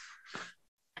to.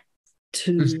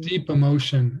 There's deep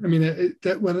emotion. I mean,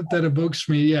 that evokes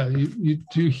me. Yeah, you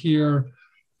do hear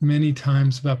many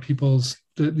times about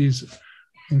these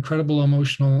incredible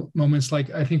emotional moments.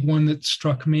 Like, I think one that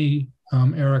struck me,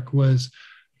 Eric, was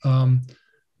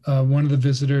one of the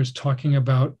visitors talking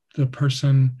about the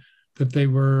person that they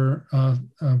were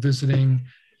visiting,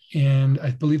 and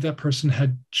I believe that person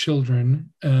had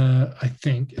children, I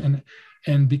think,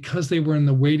 and because they were in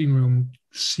the waiting room,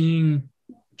 seeing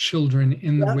children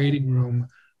in the waiting room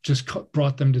just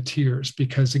brought them to tears,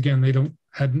 because again, they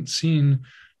hadn't seen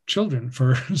children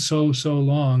for so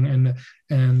long,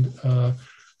 and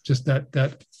just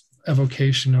that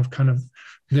evocation of kind of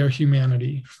their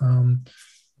humanity.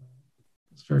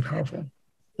 It's very powerful.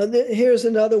 Here's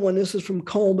another one. This is from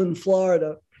Coleman,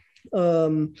 Florida.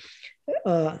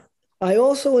 I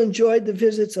also enjoyed the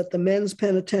visits at the men's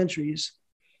penitentiaries.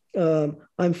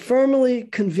 I'm firmly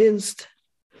convinced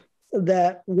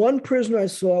that one prisoner I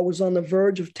saw was on the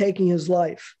verge of taking his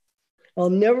life. I'll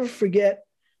never forget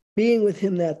being with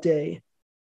him that day.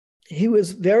 He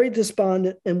was very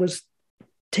despondent and was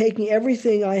taking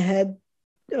everything I had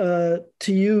to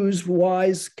use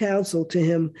wise counsel to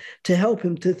him to help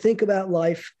him to think about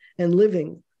life and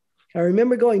living. I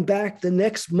remember going back the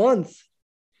next month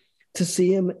to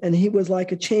see him, and he was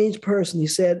like a changed person. He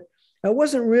said, "I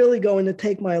wasn't really going to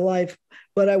take my life,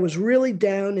 but I was really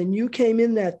down, and you came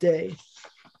in that day.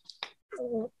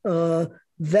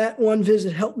 That one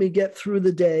visit helped me get through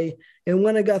the day. And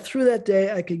when I got through that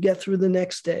day, I could get through the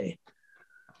next day."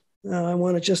 I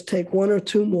want to just take one or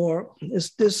two more.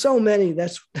 There's so many.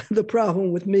 That's the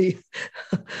problem with me.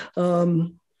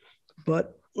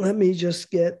 But let me just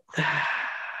get.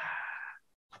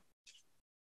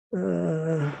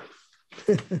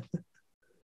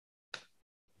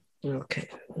 Okay.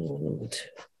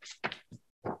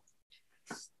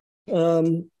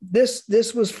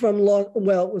 This was from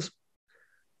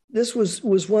this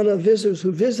was one of the visitors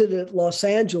who visited Los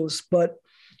Angeles, but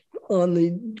on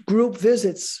the group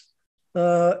visits,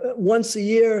 once a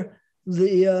year,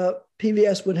 the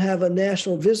PVS would have a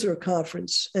national visitor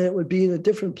conference, and it would be in a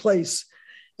different place.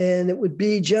 And it would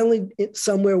be generally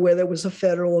somewhere where there was a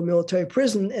federal or military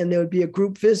prison, and there would be a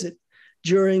group visit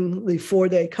during the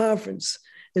 4-day conference.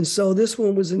 And so this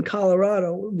one was in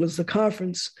Colorado, was the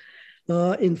conference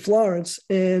in Florence.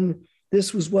 And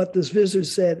this was what this visitor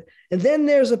said. And then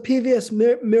there's a PVS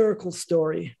miracle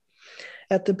story.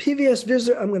 At the PVS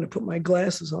visitor, I'm going to put my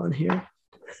glasses on here.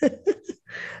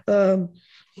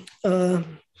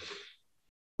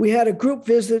 We had a group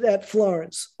visit at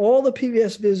Florence. All the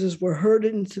PVS visitors were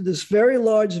herded into this very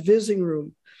large visiting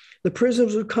room. The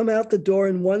prisoners would come out the door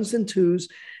in ones and twos,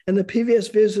 and the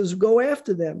PVS visitors would go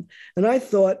after them. And I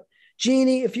thought,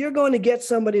 Jeannie, if you're going to get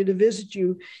somebody to visit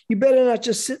you, you better not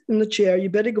just sit in the chair. You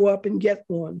better go up and get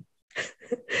one.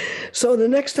 So the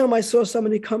next time I saw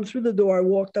somebody come through the door, I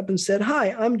walked up and said,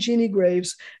 "Hi, I'm Jeannie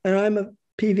Graves, and I'm a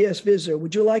PVS visitor.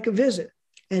 Would you like a visit?"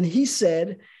 And he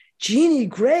said, "Jeannie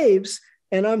Graves?"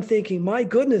 And I'm thinking, my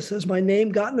goodness, has my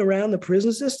name gotten around the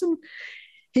prison system?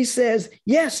 He says,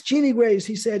 "Yes, Jeannie Graves."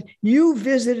 He said, "You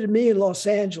visited me in Los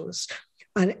Angeles.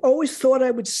 I always thought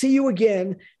I would see you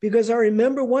again because I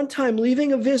remember one time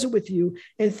leaving a visit with you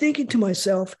and thinking to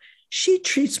myself, she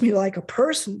treats me like a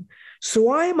person. So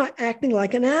why am I acting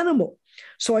like an animal?"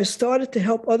 So I started to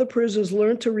help other prisoners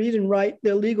learn to read and write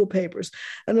their legal papers,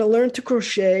 and I learned to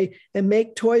crochet and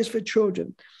make toys for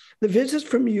children. The visits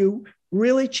from you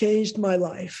really changed my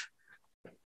life.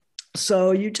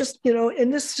 So you just,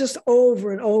 and this is just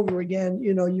over and over again,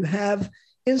 you have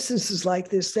instances like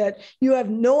this that you have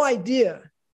no idea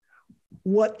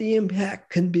what the impact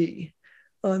can be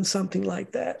on something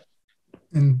like that.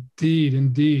 Indeed,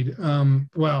 indeed.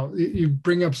 Wow, you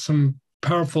bring up some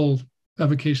powerful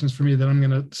avocations for me that I'm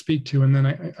going to speak to. And then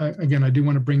I do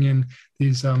want to bring in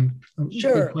these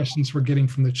good questions we're getting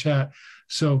from the chat.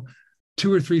 So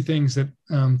 2 or 3 things that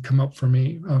come up for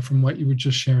me from what you were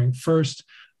just sharing. First,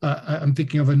 I'm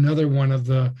thinking of another one of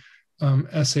the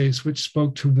essays which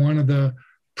spoke to one of the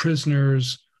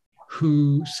prisoners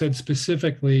who said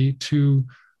specifically to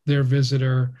their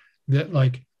visitor that,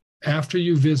 like, after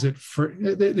you visit,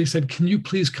 they said, "Can you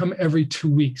please come every 2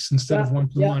 weeks instead of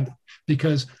once a month?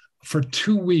 Because for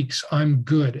 2 weeks, I'm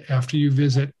good after you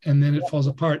visit, and then it falls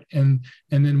apart." And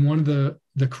then one of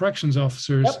the corrections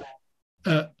officers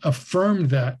affirmed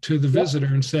that to the visitor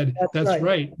and said, that's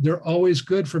right. They're always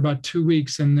good for about 2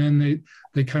 weeks, and then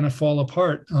they kind of fall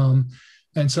apart.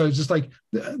 And so it's just like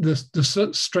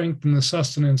the strength and the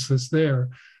sustenance that's there.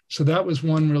 So that was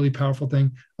one really powerful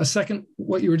thing. A second,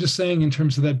 what you were just saying in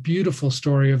terms of that beautiful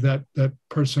story of that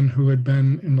person who had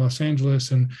been in Los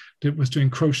Angeles and was doing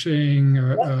crocheting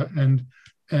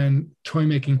and toy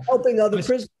making. Helping other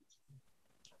prisoners.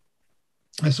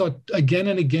 I saw again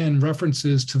and again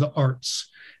references to the arts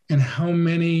and how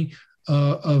many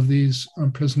of these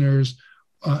prisoners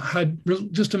had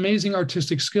just amazing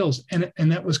artistic skills. And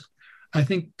that was, I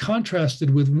think, contrasted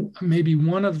with maybe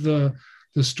one of the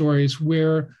stories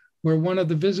where one of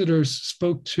the visitors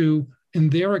spoke to, in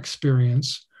their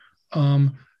experience,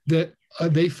 that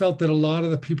they felt that a lot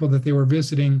of the people that they were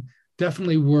visiting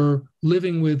definitely were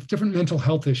living with different mental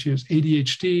health issues,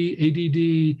 ADHD,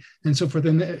 ADD, and so forth.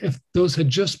 And if those had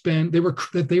just been, they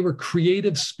were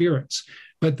creative spirits,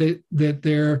 but that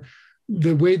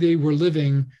the way they were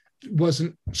living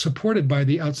wasn't supported by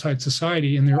the outside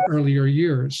society in their earlier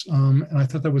years. And I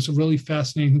thought that was really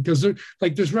fascinating because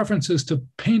there's references to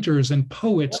painters and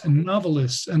poets and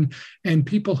novelists and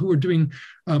people who were doing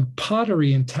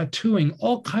pottery and tattooing,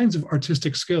 all kinds of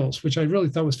artistic skills, which I really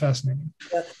thought was fascinating.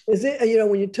 Yeah. Is it,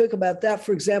 when you talk about that,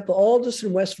 for example,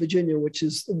 Alderson, West Virginia, which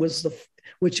was the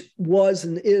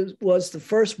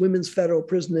first women's federal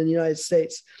prison in the United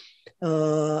States.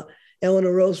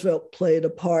 Eleanor Roosevelt played a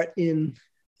part in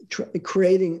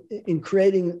creating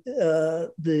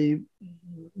the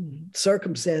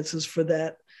circumstances for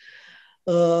that.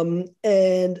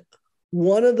 And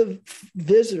one of the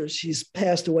visitors, she's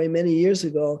passed away many years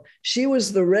ago, she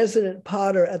was the resident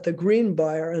potter at the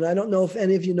Greenbrier. And I don't know if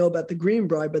any of you know about the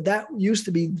Greenbrier, but that used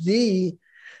to be the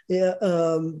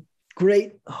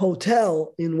great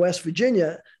hotel in West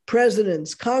Virginia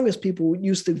presidents, Congress people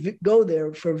used to go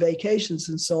there for vacations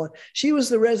and so on. She was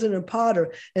the resident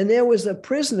potter. And there was a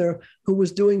prisoner who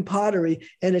was doing pottery.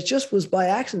 And it just was by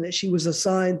accident that she was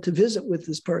assigned to visit with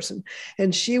this person.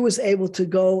 And she was able to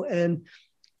go and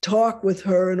talk with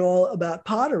her and all about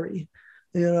pottery,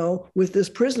 with this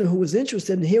prisoner who was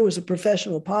interested. And here was a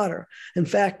professional potter. In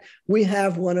fact, we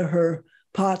have one of her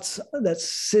pots that's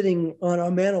sitting on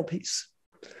our mantelpiece.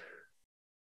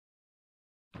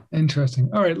 Interesting.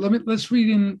 All right, let's read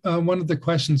in one of the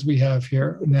questions we have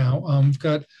here now. We've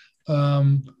got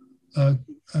a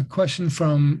question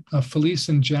from Felice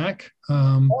and Jack,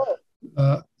 who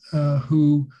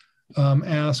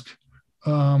ask,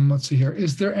 let's see here,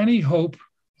 is there any hope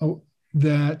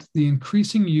that the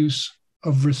increasing use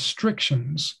of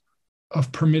restrictions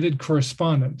of permitted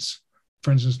correspondence,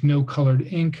 for instance, no colored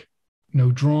ink,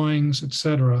 no drawings,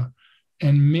 etc.,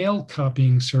 and mail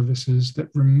copying services that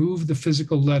remove the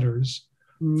physical letters,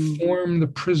 form the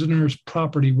prisoner's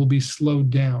property will be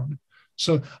slowed down?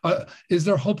 So is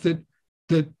there hope that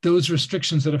those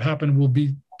restrictions that have happened will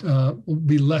be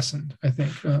lessened, I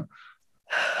think?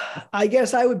 I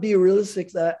guess I would be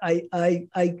realistic that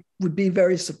I would be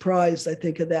very surprised, I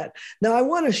think, of that. Now, I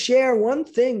want to share one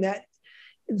thing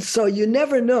so you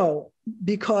never know,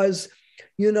 because,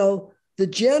 the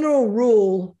general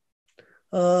rule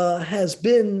has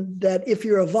been that if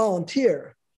you're a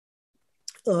volunteer,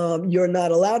 you're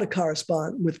not allowed to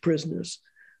correspond with prisoners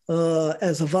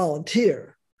as a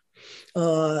volunteer.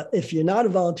 If you're not a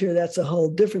volunteer, that's a whole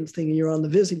different thing, and you're on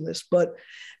the visiting list. But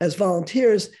as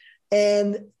volunteers,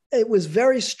 and it was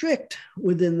very strict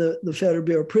within the Federal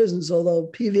Bureau of Prisons, although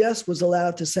PVS was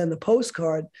allowed to send a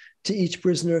postcard to each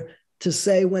prisoner to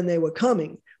say when they were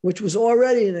coming, which was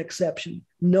already an exception.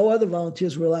 No other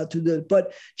volunteers were allowed to do it.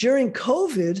 But during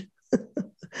COVID,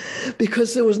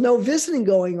 because there was no visiting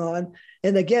going on,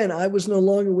 and again, I was no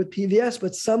longer with PVS,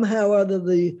 but somehow or other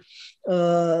the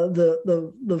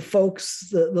folks,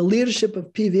 the leadership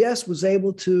of PVS was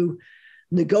able to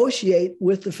negotiate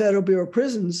with the Federal Bureau of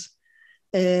Prisons,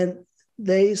 and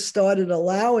they started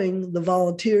allowing the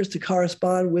volunteers to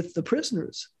correspond with the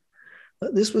prisoners.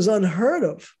 This was unheard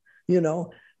of,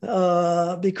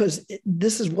 because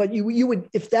this is what you would,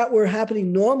 if that were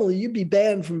happening normally, you'd be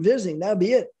banned from visiting. That'd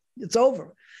be it. It's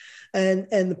over. And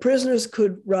the prisoners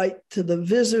could write to the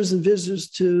visitors and visitors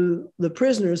to the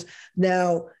prisoners.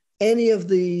 Now, any of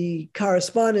the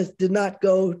correspondence did not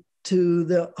go to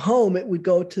the home. It would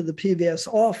go to the PVS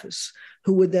office,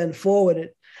 who would then forward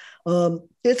it.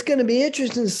 It's going to be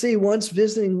interesting to see, once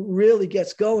visiting really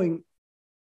gets going,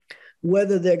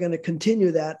 whether they're going to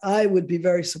continue that. I would be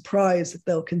very surprised if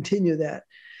they'll continue that,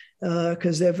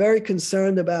 because they're very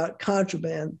concerned about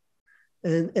contraband,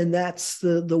 and that's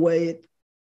the way it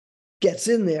gets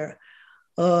in there.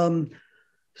 I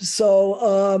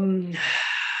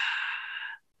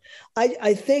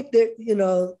think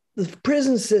that, the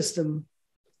prison system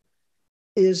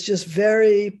is just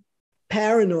very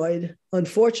paranoid,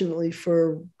 unfortunately,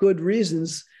 for good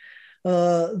reasons,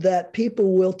 that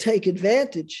people will take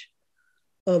advantage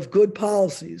of good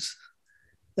policies,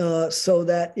 so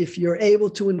that if you're able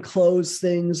to enclose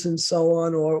things and so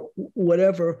on, or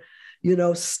whatever,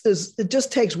 it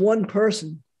just takes one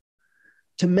person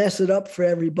to mess it up for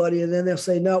everybody, and then they'll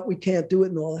say, no, we can't do it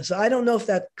and all that. So I don't know if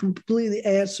that completely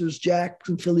answers Jack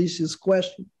and Felicia's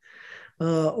question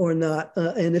or not.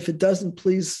 And if it doesn't,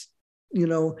 please,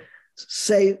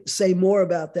 say more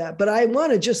about that. But I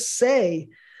want to just say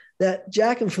that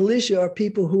Jack and Felicia are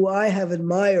people who I have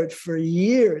admired for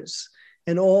years,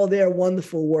 and all their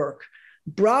wonderful work.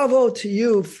 Bravo to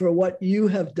you for what you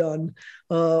have done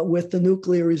with the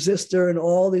nuclear resistor and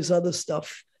all these other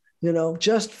stuff.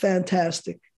 Just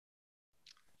fantastic.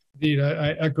 Indeed,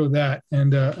 I echo that,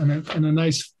 and a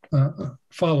nice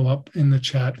follow-up in the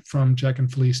chat from Jack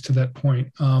and Felice to that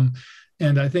point.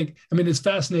 And I think, it's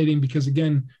fascinating because,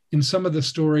 again, in some of the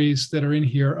stories that are in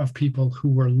here of people who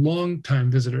were long-time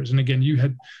visitors, and again, you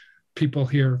had people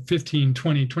here 15,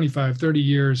 20, 25, 30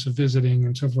 years of visiting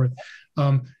and so forth.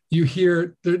 You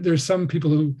hear there's some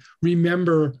people who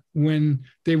remember when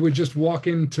they would just walk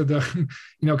into the,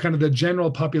 kind of the general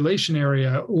population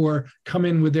area, or come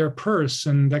in with their purse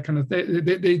and that kind of thing.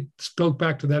 They spoke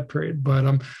back to that period. But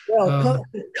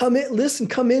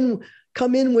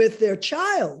come in with their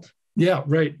child. Yeah,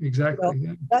 right.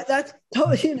 Exactly. That's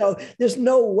there's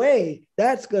no way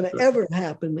that's going to ever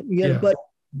happen. But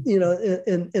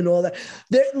and all that.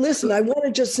 Listen, I want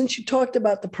to just, since you talked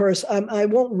about the purse, I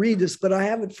won't read this, but I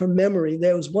have it from memory.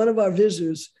 There was one of our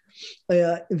visitors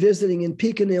visiting in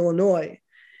Pekin, Illinois,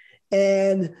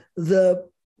 and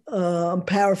I'm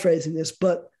paraphrasing this,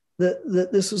 but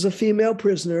this was a female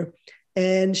prisoner,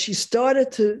 And she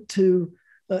started to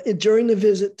during the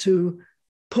visit, to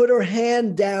put her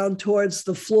hand down towards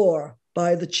the floor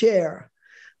by the chair.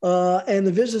 And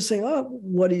the visitor saying, "Oh,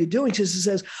 what are you doing?" She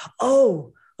says,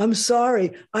 "Oh, I'm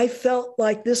sorry. I felt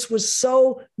like this was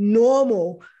so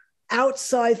normal,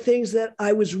 outside things, that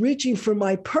I was reaching for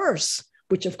my purse,"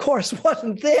 which of course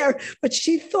wasn't there, but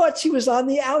she thought she was on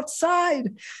the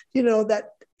outside, that.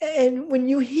 And when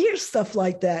you hear stuff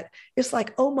like that, it's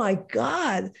like, oh my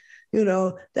God,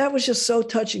 that was just so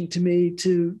touching to me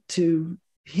to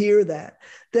hear that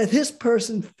this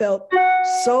person felt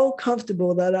so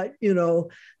comfortable that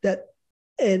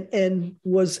and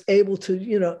was able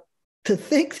to, to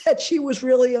think that she was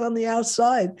really on the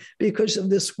outside because of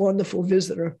this wonderful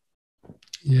visitor.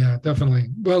 Yeah, definitely.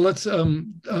 Well, let's,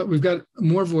 we've got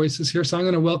more voices here. So I'm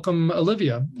going to welcome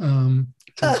Olivia.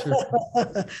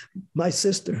 My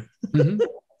sister. Mm-hmm.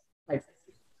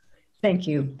 Thank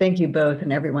you. Thank you both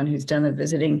and everyone who's done the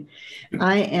visiting.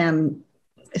 I am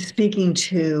speaking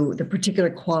to the particular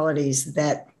qualities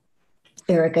that,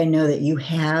 Eric, I know that you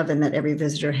have and that every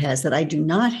visitor has that I do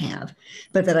not have,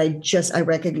 but that I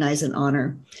recognize and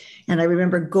honor. And I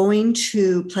remember going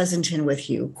to Pleasanton with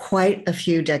you quite a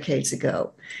few decades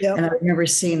ago. Yep. And I remember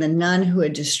seeing the nun who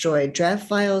had destroyed draft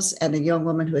files and the young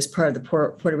woman who was part of the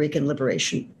Puerto Rican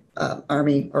Liberation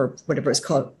Army, or whatever it's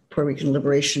called, Puerto Rican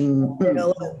Liberation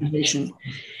Organization.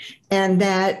 And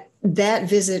that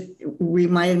visit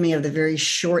reminded me of the very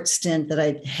short stint that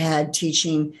I had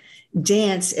teaching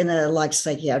dance in a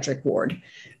psychiatric ward,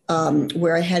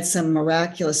 where I had some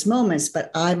miraculous moments,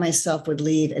 but I myself would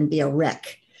leave and be a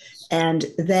wreck. And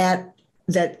that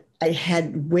I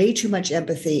had way too much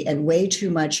empathy and way too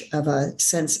much of a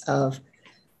sense of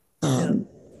the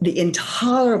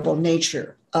intolerable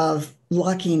nature of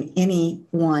locking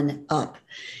anyone up.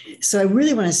 So I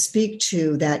really want to speak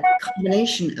to that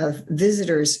combination of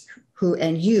visitors who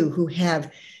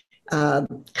have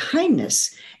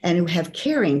kindness and who have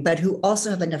caring, but who also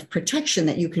have enough protection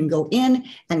that you can go in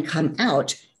and come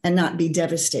out and not be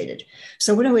devastated.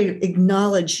 So when we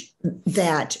acknowledge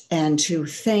that and to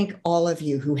thank all of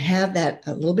you who have that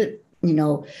a little bit,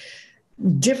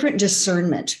 different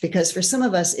discernment, because for some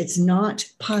of us, it's not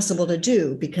possible to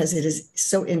do because it is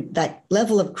so that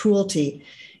level of cruelty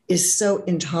is so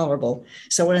intolerable.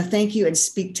 So I want to thank you and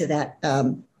speak to that.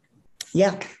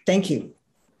 Thank you.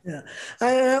 Yeah.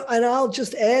 And I'll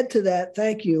just add to that.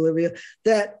 Thank you, Olivia,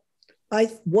 that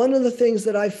one of the things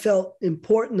that I felt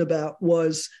important about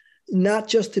was not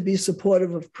just to be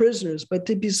supportive of prisoners, but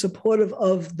to be supportive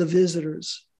of the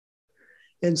visitors.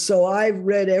 And so I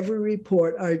read every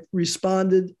report. I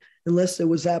responded unless there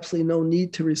was absolutely no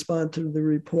need to respond to the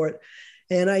report.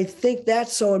 And I think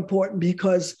that's so important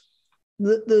because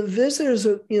the visitors,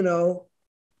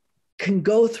 can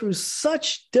go through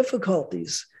such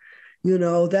difficulties,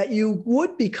 that you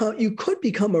could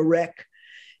become a wreck.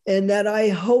 And that I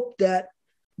hope that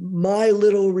my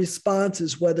little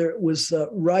responses, whether it was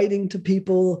writing to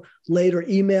people, later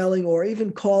emailing, or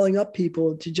even calling up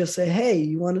people to just say, "Hey,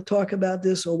 you want to talk about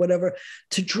this," or whatever,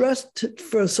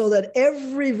 so that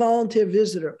every volunteer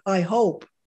visitor, I hope,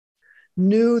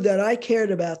 knew that I cared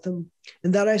about them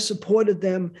and that I supported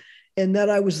them and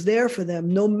that I was there for them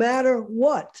no matter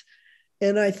what.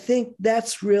 And I think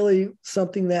that's really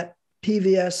something that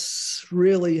PVS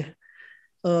really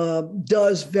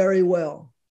does very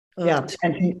well.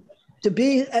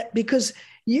 Because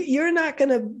you're not going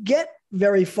to get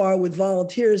very far with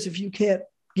volunteers if you can't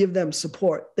give them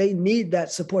support. They need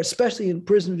that support, especially in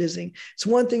prison visiting. It's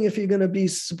one thing if you're going to be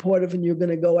supportive and you're going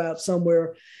to go out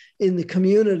somewhere in the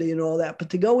community and all that,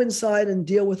 but to go inside and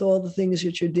deal with all the things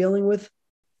that you're dealing with,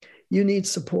 you need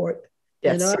support.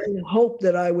 Yes. And I hope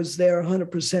that I was there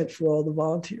 100% for all the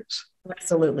volunteers.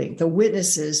 Absolutely. The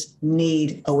witnesses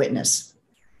need a witness.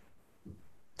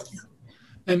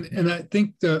 And I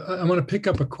think I want to pick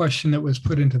up a question that was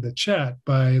put into the chat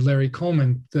by Larry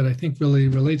Coleman that I think really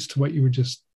relates to what you were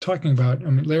just talking about.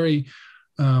 I mean, Larry,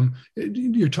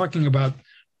 you're talking about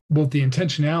both the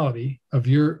intentionality of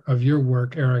your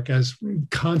work, Eric, as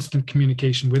constant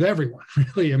communication with everyone,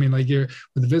 really. I mean, like you're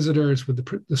with the visitors, with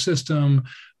the system,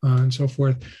 and so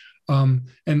forth.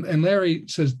 And Larry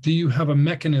says, do you have a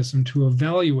mechanism to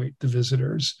evaluate the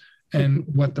visitors and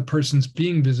what the persons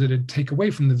being visited take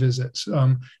away from the visits?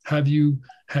 Have you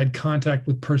had contact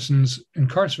with persons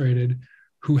incarcerated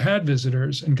who had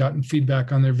visitors and gotten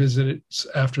feedback on their visits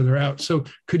after they're out? So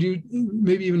could you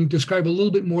maybe even describe a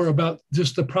little bit more about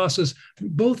just the process,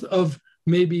 both of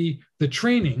maybe the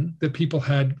training that people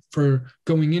had for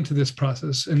going into this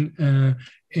process and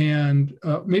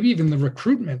maybe even the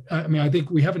recruitment? I mean, I think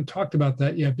we haven't talked about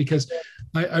that yet, because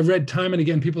I read time and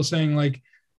again people saying like,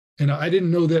 I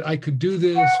didn't know that I could do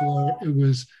this, or it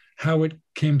was how it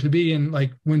came to be. And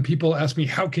like when people ask me,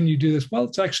 how can you do this? Well,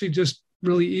 it's actually just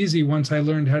really easy once I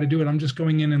learned how to do it. I'm just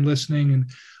going in and listening. And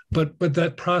but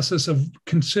that process of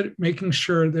making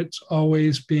sure that it's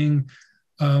always being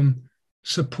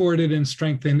supported and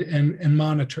strengthened and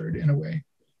monitored in a way.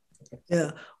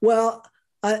 Yeah. Well,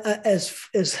 as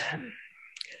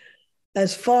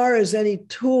far as any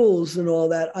tools and all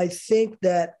that, I think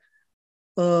that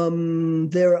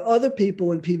there are other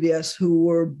people in PBS who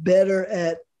were better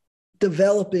at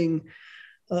developing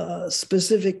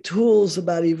specific tools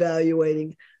about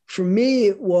evaluating. For me,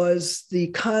 it was the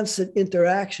constant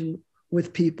interaction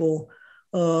with people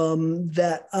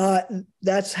that's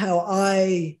how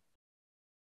I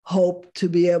hope to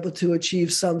be able to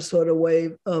achieve some sort of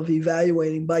way of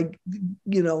evaluating. By,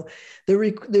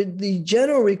 the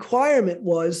general requirement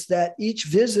was that each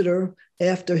visitor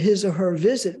after his or her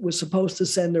visit was supposed to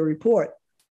send a report.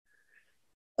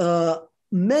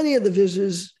 Many of the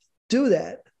visitors do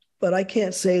that, but I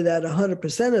can't say that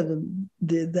 100% of them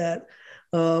did that.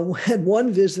 We had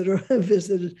one visitor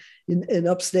visited in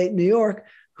upstate New York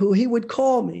who he would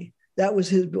call me. That was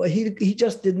his, he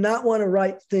just did not want to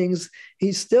write things.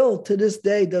 He still, to this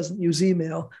day, doesn't use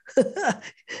email.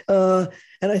 And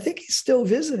I think he's still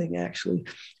visiting, actually.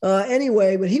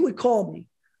 Anyway, but he would call me.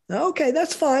 Okay,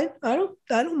 that's fine. I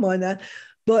don't mind that.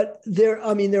 But there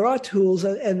are tools,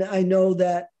 and I know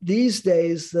that these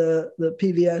days the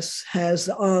PBS has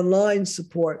online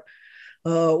support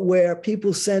where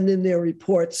people send in their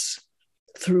reports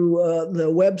through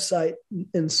the website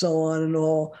and so on and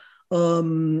all.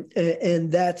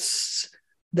 And that's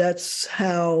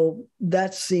how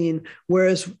that's seen.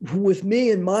 Whereas with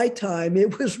me in my time,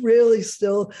 it was really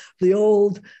still the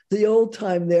old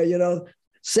time there,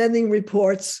 sending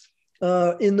reports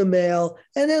in the mail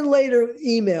and then later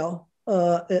email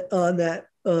on that.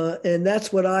 And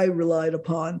that's what I relied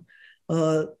upon.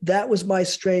 That was my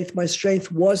strength. My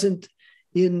strength wasn't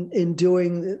in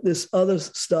doing this other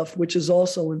stuff, which is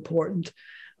also important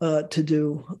to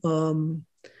do.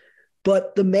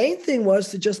 But the main thing was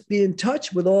to just be in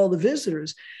touch with all the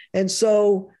visitors. And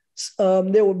so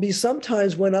there would be some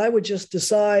times when I would just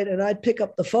decide, and I'd pick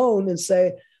up the phone and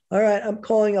say, all right, I'm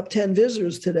calling up 10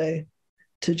 visitors today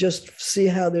to just see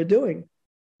how they're doing.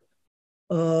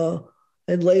 And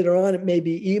later on, it may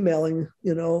be emailing,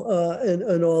 and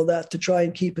all that to try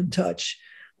and keep in touch.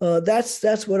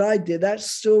 That's what I did. That's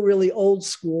still really old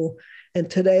school. And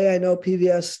today I know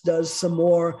PBS does some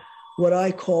more what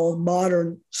I call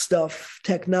modern stuff,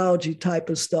 technology type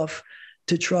of stuff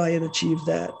to try and achieve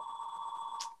that.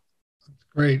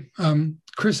 Great.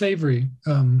 Chris Avery,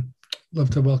 love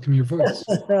to welcome your voice.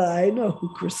 I know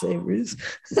who Chris Avery is.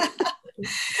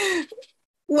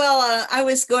 Well, I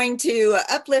was going to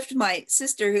uplift my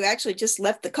sister who actually just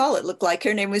left the call. It looked like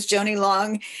her name was Joni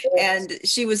Long, yes. And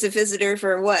she was a visitor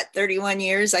for 31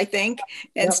 years, I think,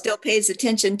 and yep. Still pays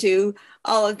attention to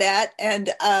all of that.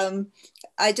 And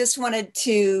I just wanted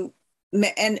to,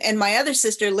 and my other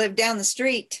sister lived down the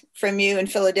street from you in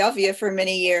Philadelphia for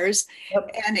many years.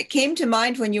 Yep. And it came to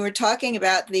mind when you were talking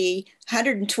about the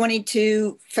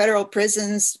 122 federal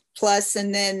prisons plus,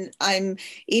 and then I'm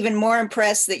even more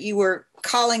impressed that you were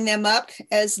calling them up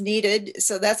as needed.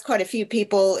 So that's quite a few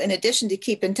people in addition to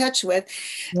keep in touch with.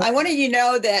 Yep. I wanted you to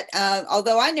know that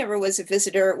although I never was a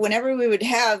visitor, whenever we would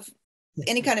have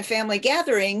any kind of family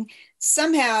gathering,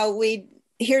 somehow we'd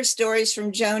hear stories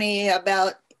from Joni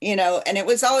about, and it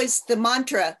was always the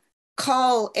mantra,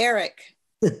 call Eric.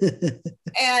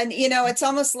 And, it's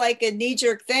almost like a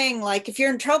knee-jerk thing. Like if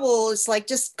you're in trouble, it's like,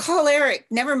 just call Eric.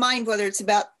 Never mind whether it's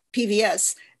about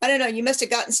PBS. I don't know. You must have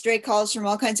gotten stray calls from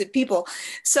all kinds of people.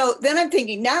 So then I'm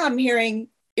thinking, now I'm hearing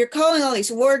you're calling all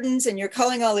these wardens and you're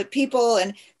calling all the people.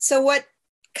 And so what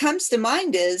comes to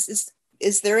mind is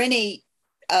there any,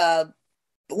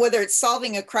 whether it's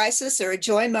solving a crisis or a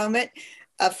joy moment,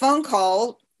 a phone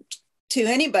call to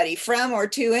anybody from or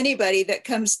to anybody that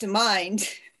comes to mind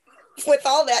with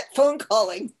all that phone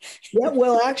calling? Yeah,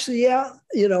 well, actually, yeah.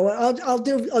 I'll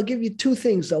give you two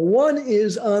things though. One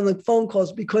is on the phone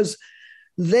calls because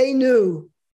they knew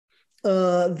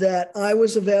that I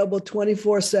was available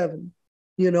 24/7,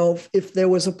 if there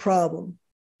was a problem,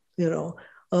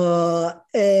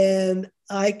 and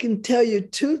I can tell you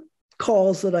two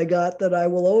calls that I got that I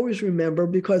will always remember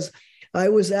because I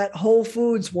was at Whole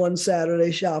Foods one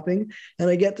Saturday shopping and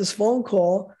I get this phone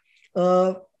call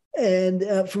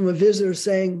and from a visitor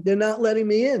saying, they're not letting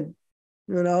me in,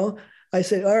 I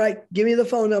said, all right, give me the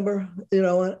phone number,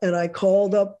 and I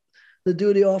called up the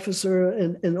duty officer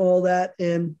and all that,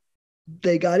 and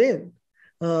they got in.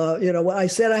 I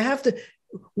said, I have to,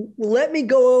 let me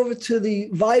go over to the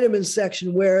vitamin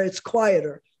section where it's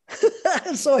quieter,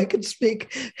 so I could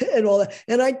speak and all that.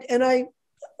 And I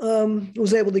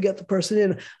was able to get the person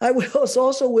in. I was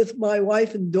also with my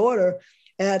wife and daughter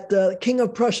at the King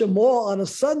of Prussia Mall on a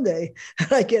Sunday,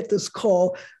 and I get this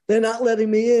call. They're not letting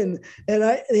me in,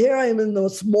 and here I am in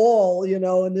this mall,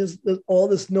 and there's all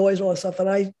this noise and all this stuff, and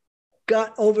I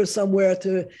got over somewhere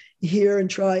to hear and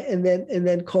try, and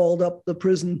then called up the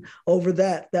prison over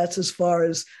that. That's as far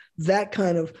as that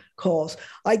kind of calls.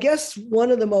 I guess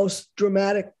one of the most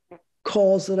dramatic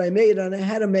calls that I made, and I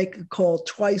had to make a call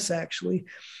twice actually,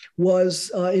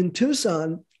 was in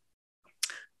Tucson,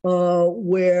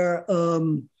 where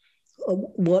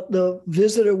what the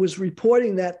visitor was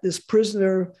reporting that this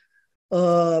prisoner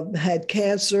had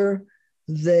cancer.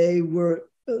 They were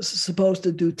supposed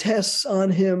to do tests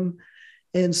on him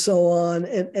and so on.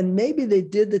 And maybe they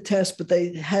did the test, but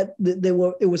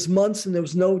it was months and there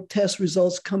was no test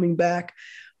results coming back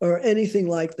or anything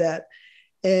like that.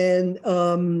 And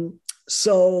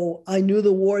so I knew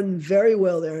the warden very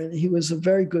well there, and he was a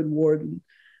very good warden,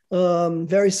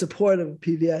 very supportive of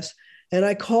PVS. And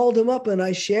I called him up and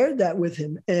I shared that with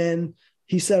him, and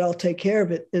he said, I'll take care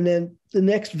of it. And then the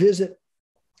next visit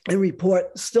and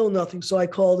report, still nothing. So I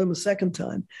called him a second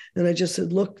time and I just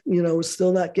said, look, we're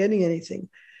still not getting anything.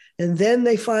 And then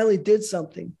they finally did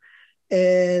something,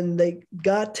 and they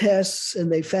got tests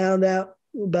and they found out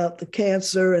about the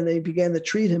cancer and they began to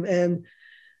treat him. And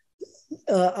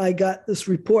I got this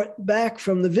report back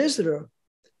from the visitor,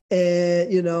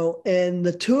 and, and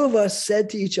the two of us said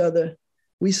to each other,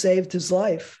 we saved his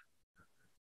life.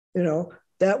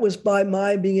 That was by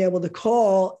my being able to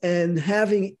call and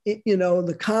having,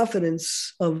 the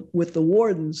confidence with the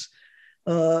wardens,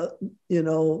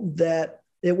 that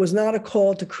it was not a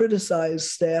call to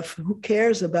criticize staff. Who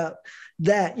cares about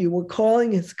that? You were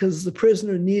calling it because the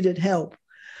prisoner needed help.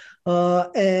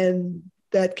 And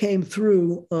that came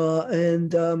through.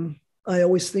 And I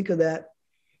always think of that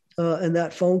and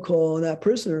that phone call and that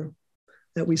prisoner,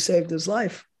 that we saved his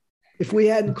life. If we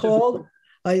hadn't called,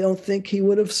 I don't think he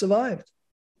would have survived.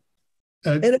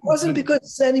 And it wasn't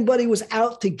because anybody was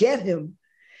out to get him.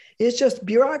 It's just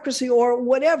bureaucracy or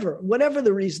whatever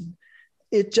the reason.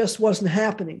 It just wasn't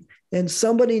happening. And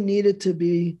somebody needed to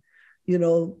be,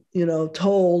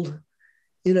 told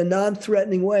in a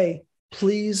non-threatening way,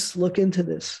 please look into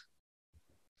this.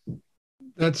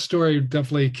 That story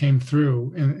definitely came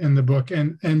through in the book.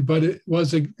 But it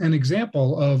was an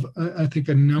example of, I think,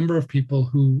 a number of people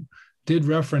who did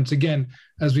reference, again,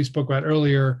 as we spoke about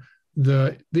earlier,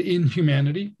 the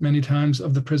inhumanity many times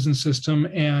of the prison system,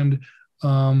 and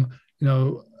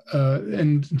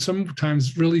and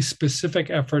sometimes really specific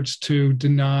efforts to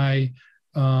deny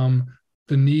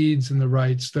the needs and the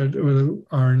rights. There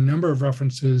are a number of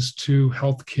references to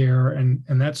healthcare,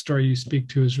 and that story you speak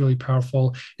to is really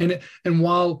powerful. And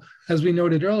while, as we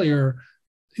noted earlier,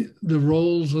 the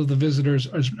roles of the visitors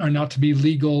are not to be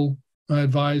legal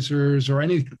advisors or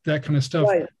any that kind of stuff,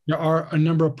 right. There are a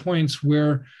number of points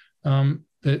where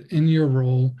that in your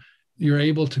role, you're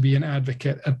able to be an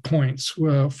advocate at points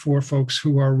for folks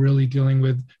who are really dealing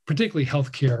with particularly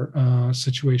healthcare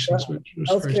situations. Yeah.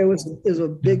 Healthcare is a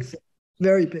big thing,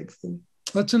 very big thing.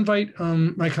 Let's invite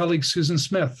my colleague Susan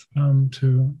Smith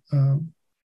to the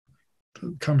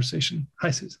conversation.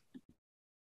 Hi, Susan.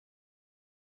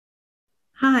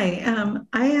 Hi,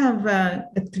 I have a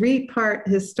three-part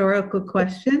historical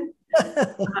question.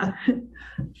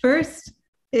 First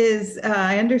is,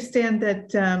 I understand that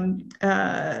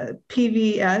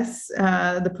PVS,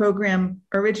 the program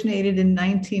originated in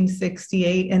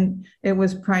 1968, and it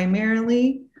was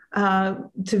primarily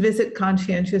to visit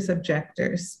conscientious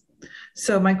objectors.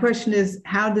 So my question is,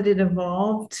 how did it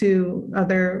evolve to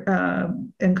other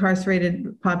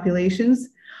incarcerated populations?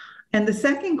 And the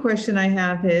second question I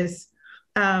have is,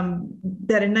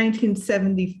 that in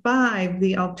 1975,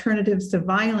 the Alternatives to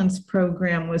Violence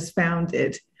program was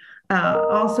founded,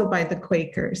 also by the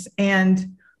Quakers.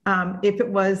 And if it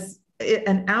was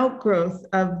an outgrowth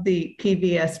of the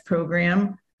PVS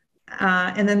program,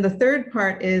 and then the third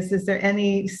part is there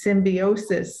any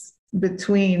symbiosis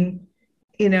between,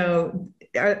 are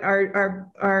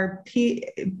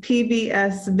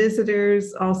PVS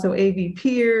visitors also AV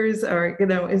peers, or,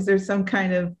 is there some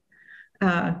kind of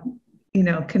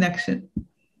connection?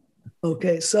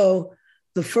 Okay, so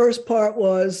the first part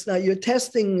was you're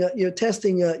testing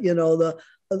the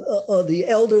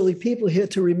elderly people here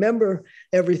to remember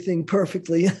everything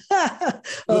perfectly.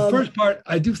 The first part,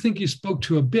 I do think you spoke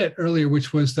to a bit earlier,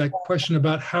 which was that question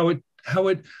about how it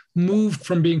moved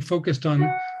from being focused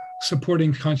on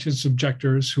supporting conscientious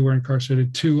objectors who were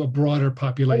incarcerated to a broader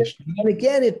population. And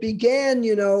again, it began,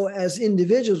 as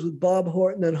individuals with Bob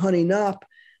Horton and Honey Knopp,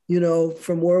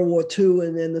 from World War II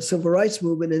and then the Civil Rights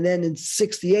Movement. And then in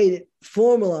 68, it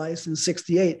formalized in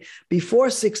 68. Before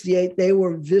 68, they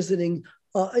were visiting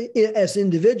as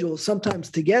individuals, sometimes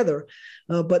together,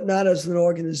 but not as an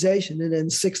organization. And in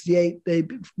 68, they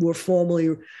were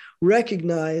formally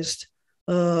recognized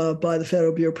by the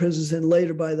Federal Bureau of Prisons and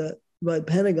later by the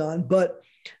Pentagon. But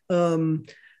so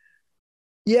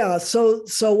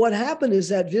what happened is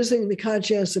that visiting the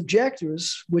conscientious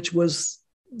objectors,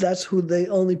 that's who the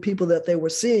only people that they were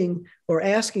seeing or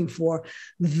asking for,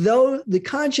 though the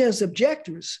conscientious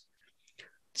objectors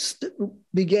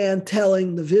began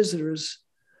telling the visitors,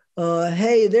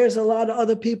 hey, there's a lot of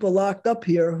other people locked up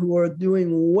here who are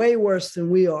doing way worse than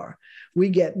we are. We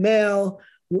get mail,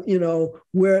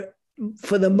 we're,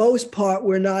 for the most part,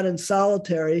 we're not in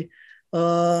solitary,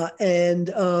 and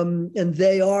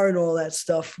they are, and all that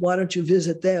stuff. Why don't you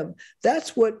visit them?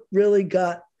 That's what really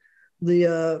got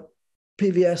the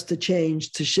PVS to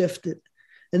change, to shift it.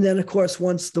 And then, of course,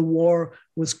 once the war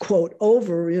was, quote,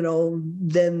 over,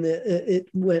 then it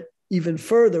went even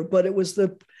further. But it was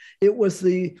the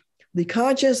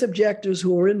conscientious objectors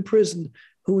who were in prison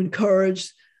who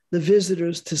encouraged the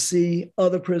visitors to see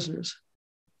other prisoners.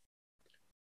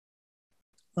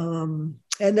 And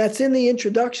that's in the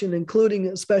introduction, including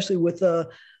especially with the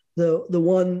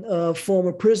one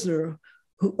former prisoner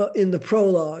who, in the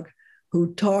prologue,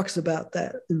 who talks about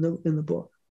that in the book.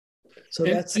 So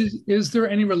is there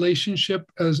any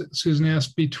relationship, as Susan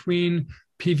asked, between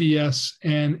PVS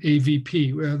and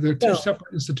AVP? They're two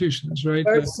separate institutions, right?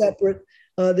 They're separate.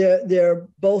 They're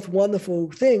both wonderful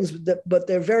things, but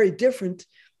they're very different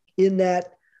in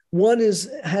that one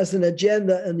has an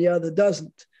agenda and the other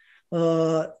doesn't.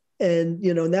 And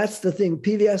that's the thing.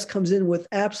 PVS comes in with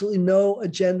absolutely no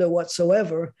agenda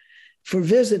whatsoever for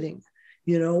visiting.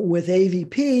 With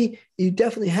AVP, you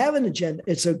definitely have an agenda.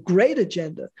 It's a great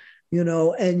agenda,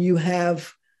 and you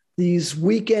have these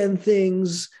weekend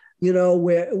things,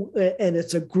 and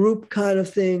it's a group kind of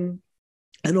thing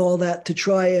and all that to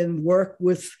try and work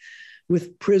with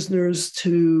prisoners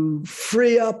to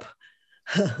free up,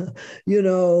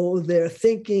 their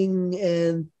thinking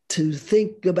and to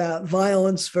think about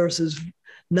violence versus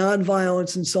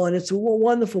nonviolence and so on. It's a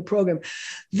wonderful program.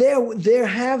 There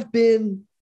have been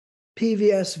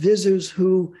PVS visitors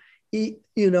who,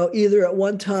 either at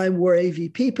one time were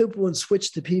AVP people and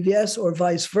switched to PVS or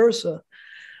vice versa.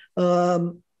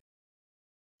 You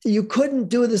couldn't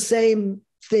do the same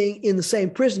thing in the same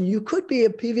prison. You could be a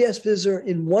PVS visitor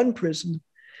in one prison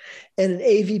and an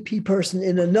AVP person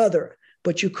in another,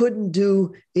 but you couldn't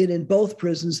do it in both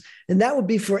prisons. And that would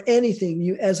be for anything.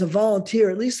 You, as a volunteer,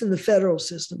 at least in the federal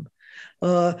system,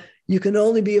 you can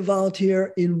only be a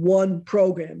volunteer in one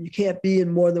program. You can't be in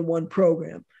more than one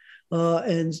program,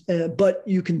 but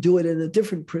you can do it in a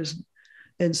different prison.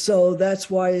 And so that's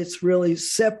why it's really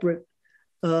separate,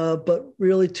 but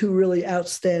really two really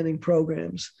outstanding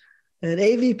programs. And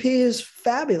AVP is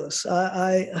fabulous.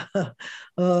 I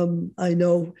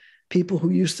know people who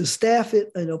used to staff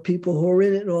it. I know people who are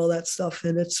in it and all that stuff.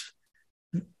 And it's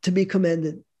to be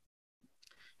commended.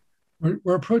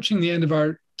 We're approaching the end of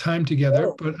our time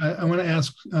together, but I want to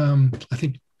ask, I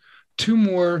think, two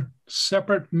more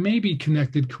separate, maybe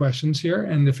connected questions here.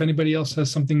 And if anybody else has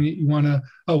something that you want to,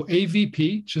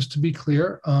 AVP, just to be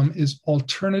clear, is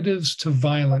Alternatives to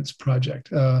Violence Project,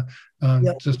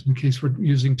 just in case we're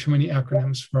using too many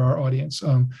acronyms for our audience.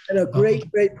 And a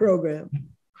great program.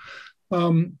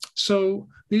 So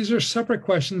these are separate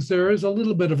questions. There is a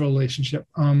little bit of a relationship,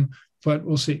 but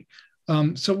we'll see.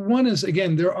 So one is,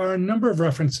 again, there are a number of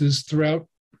references throughout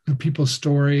people's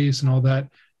stories and all that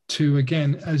to,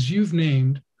 again, as you've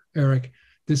named, Eric,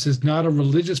 this is not a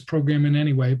religious program in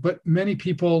any way, but many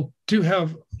people do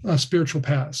have a spiritual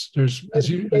past. There's, as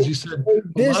you said,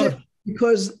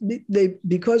 because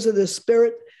of the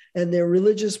spirit and their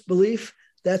religious belief,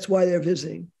 that's why they're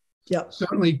visiting. Yeah,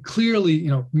 certainly,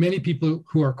 clearly, many people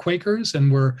who are Quakers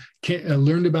and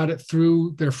learned about it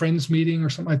through their friends' meeting or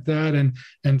something like that,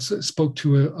 and spoke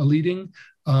to a leading.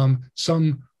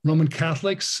 Some Roman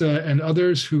Catholics and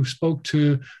others who spoke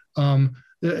to.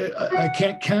 I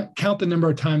can't count the number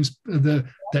of times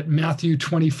that Matthew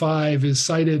 25 is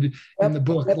cited in the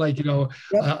book.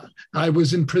 I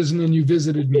was in prison and you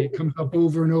visited me. It comes up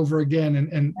over and over again.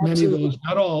 And many of those,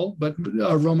 not all, but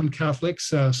Roman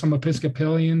Catholics, some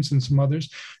Episcopalians and some others.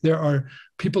 There are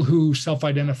people who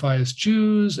self-identify as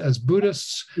Jews, as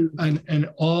Buddhists, and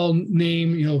all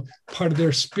name, part of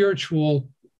their spiritual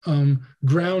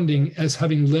grounding as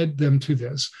having led them to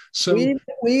this. So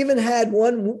we even had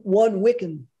one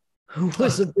Wiccan who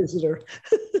was a visitor.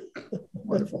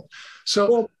 Wonderful.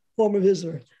 So former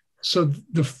visitor. So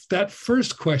that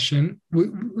first question,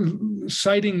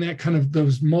 citing that kind of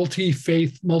those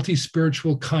multi-faith,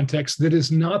 multi-spiritual context that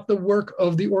is not the work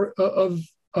of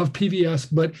of PVS,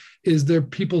 but is their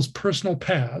people's personal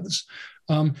paths,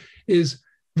 is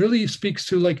really speaks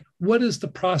to like, what is the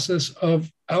process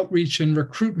of outreach and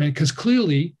recruitment? Because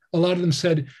clearly a lot of them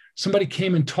said, somebody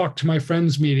came and talked to my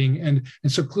friend's meeting. And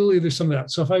so clearly there's some of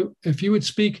that. So if you would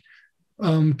speak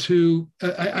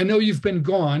I know you've been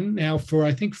gone now for,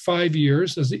 I think, 5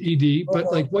 years as the ED,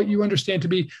 but like what you understand to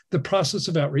be the process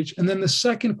of outreach. And then the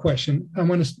second question, I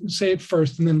want to say it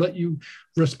first and then let you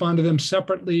respond to them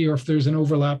separately, or if there's an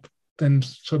overlap, then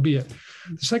so be it.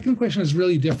 The second question is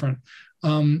really different,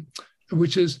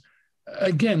 which is,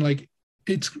 again, like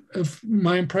it's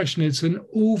my impression, it's an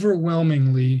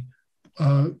overwhelmingly,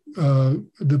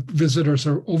 the visitors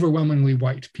are overwhelmingly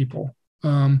white people.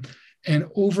 And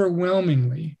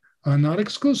overwhelmingly, not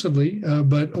exclusively,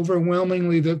 but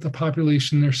overwhelmingly the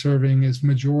population they're serving is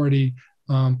majority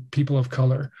people of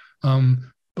color,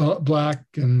 Black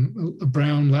and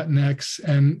brown, Latinx,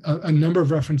 and a number of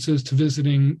references to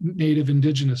visiting Native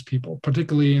Indigenous people,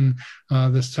 particularly in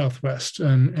the Southwest,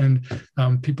 and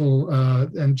people,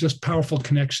 and just powerful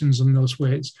connections in those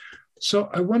ways. So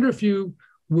I wonder if you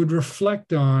would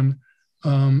reflect on,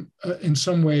 in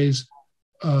some ways,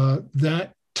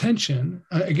 that tension,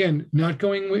 again, not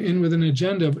going in with an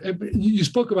agenda. You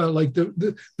spoke about like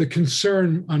the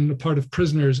concern on the part of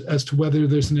prisoners as to whether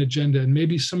there's an agenda, and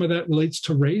maybe some of that relates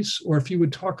to race, or if you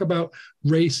would talk about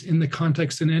race in the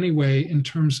context in any way in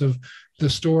terms of the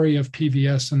story of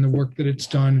PVS and the work that it's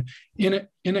done in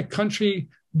a country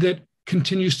that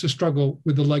continues to struggle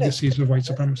with the legacies of white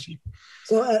supremacy.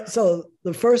 So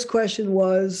the first question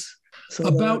was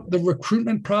about the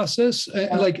recruitment process,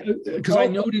 because I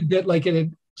noted that like it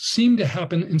had seemed to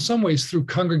happen in some ways through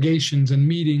congregations and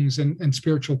meetings and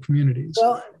spiritual communities.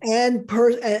 Well, and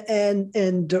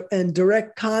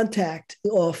direct contact.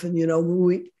 Often,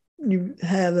 you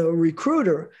have a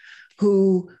recruiter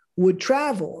who would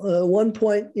travel. At one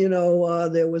point,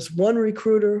 there was one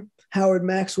recruiter. Howard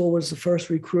Maxwell was the first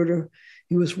recruiter.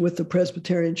 He was with the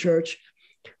Presbyterian Church,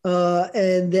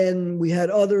 and then we had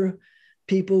other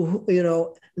people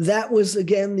who, that was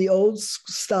again the old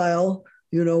style,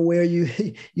 where you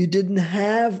didn't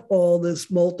have all this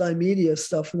multimedia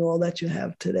stuff and all that you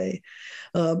have today.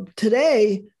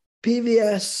 Today,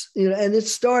 PVS, and it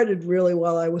started really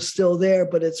while I was still there,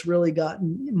 but it's really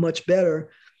gotten much better,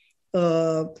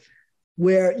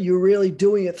 where you're really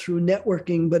doing it through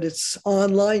networking, but it's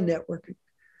online networking.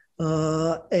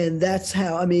 And that's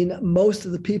how, most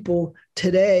of the people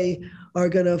today are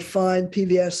going to find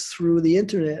PVS through the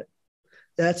internet.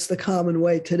 That's the common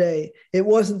way today. It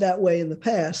wasn't that way in the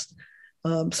past.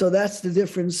 So that's the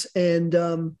difference.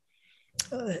 And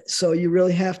so you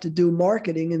really have to do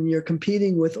marketing, and you're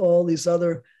competing with all these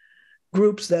other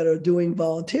groups that are doing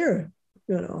volunteer,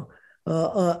 in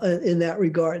that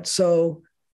regard. So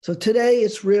today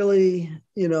it's really,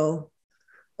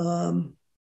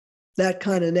 that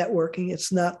kind of networking.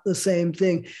 It's not the same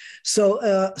thing. So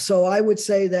I would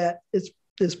say that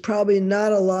there's probably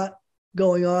not a lot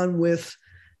going on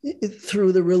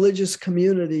through the religious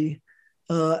community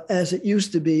as it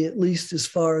used to be, at least as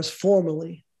far as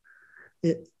formally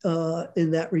in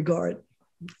that regard.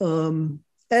 And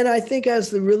I think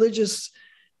as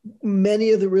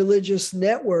many of the religious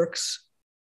networks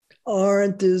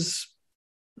aren't as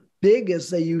big as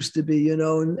they used to be,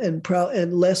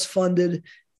 and less funded,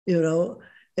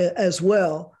 as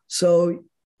well. So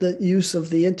the use of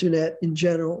the internet in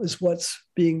general is what's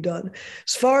being done.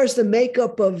 As far as the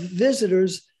makeup of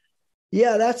visitors,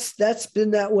 yeah, that's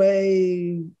been that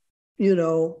way,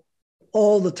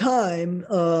 all the time.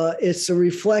 It's a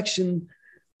reflection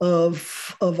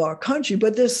of our country,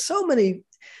 but there's so many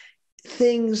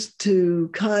things to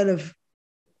kind of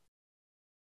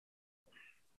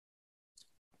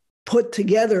put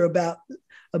together about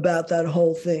that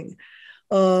whole thing.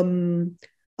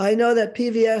 I know that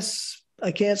PVS,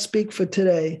 I can't speak for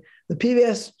today, the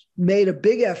PVS made a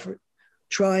big effort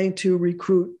trying to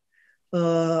recruit,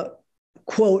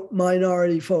 quote,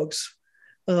 minority folks.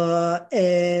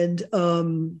 And at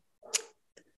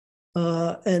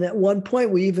one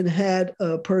point, we even had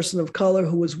a person of color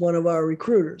who was one of our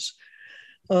recruiters.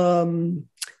 And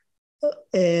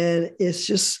it's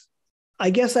just, I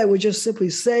guess I would just simply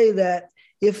say that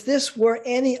if this were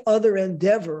any other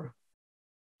endeavor,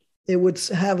 it would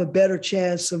have a better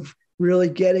chance of really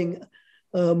getting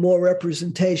more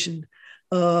representation.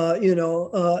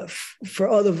 for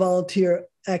other volunteer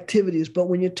activities. But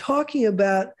when you're talking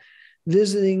about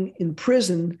visiting in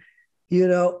prison,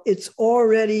 it's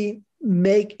already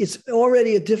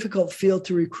a difficult field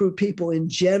to recruit people in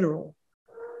general.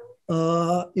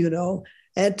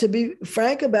 And to be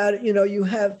frank about it,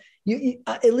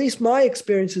 at least my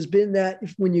experience has been that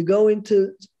when you go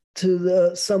into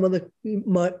some of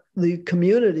the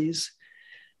communities,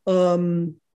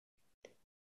 the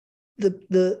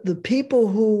people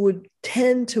who would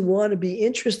tend to want to be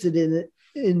interested in it,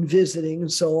 in visiting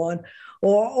and so on, are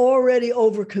already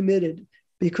overcommitted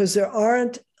because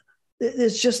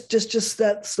it's just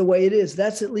that's the way it is.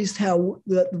 That's at least how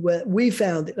we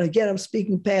found it. Again, I'm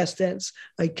speaking past tense.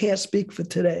 I can't speak for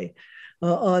today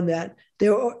on that.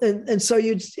 And so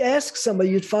you'd ask somebody,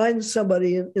 you'd find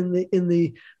somebody in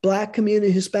the Black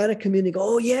community, Hispanic community,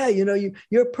 go, oh yeah,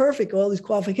 you're perfect, all these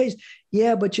qualifications.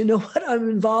 Yeah, but you know what? I'm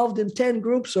involved in 10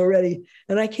 groups already,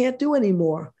 and I can't do any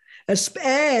more.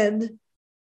 And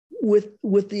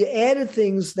with the added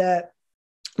things that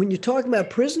when you're talking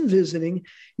about prison visiting,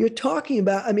 you're talking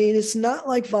about, it's not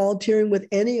like volunteering with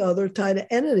any other kind of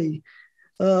entity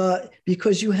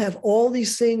because you have all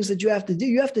these things that you have to do.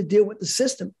 You have to deal with the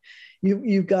system.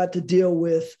 You've got to deal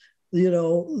with,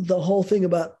 the whole thing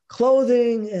about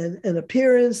clothing and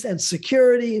appearance and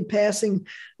security and passing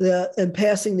the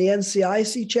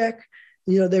NCIC check.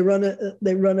 They run an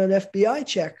FBI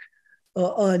check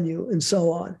on you and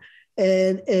so on.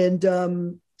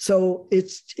 So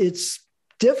it's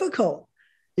difficult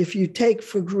if you take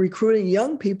for recruiting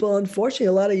young people. Unfortunately,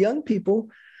 a lot of young people,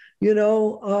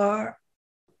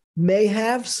 may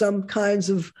have some kinds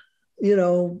of,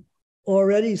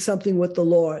 already something with the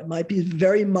law. It might be a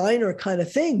very minor kind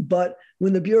of thing, but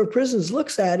when the Bureau of Prisons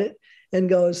looks at it and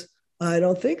goes, I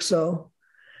don't think so.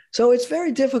 So it's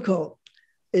very difficult.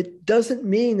 It doesn't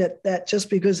mean that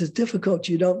just because it's difficult,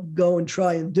 you don't go and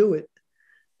try and do it,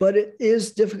 but it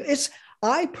is difficult.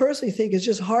 I personally think it's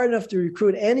just hard enough to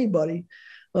recruit anybody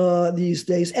these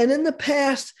days. And in the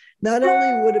past, not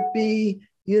only would it be,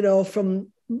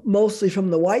 mostly from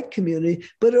the white community,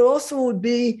 but it also would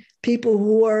be people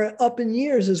who are up in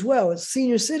years as well. It's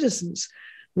senior citizens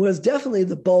was definitely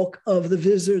the bulk of the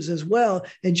visitors as well.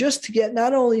 And just to get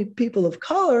not only people of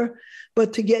color,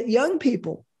 but to get young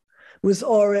people was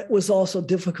also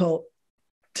difficult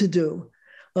to do.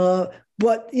 But,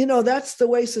 that's the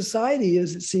way society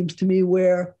is, it seems to me,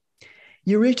 where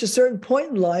you reach a certain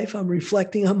point in life. I'm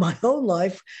reflecting on my own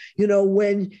life,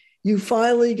 when you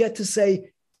finally get to say,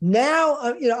 now,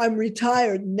 I'm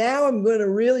retired. Now I'm going to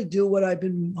really do what I've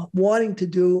been wanting to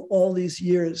do all these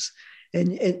years.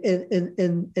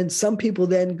 And some people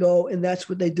then go, and that's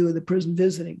what they do in the prison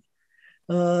visiting.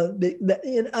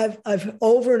 And I've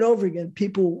over and over again,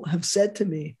 people have said to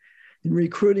me in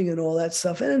recruiting and all that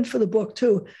stuff, and for the book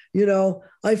too,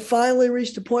 I finally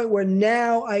reached a point where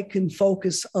now I can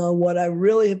focus on what I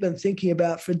really have been thinking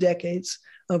about for decades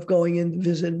of going in to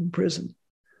visit in prison.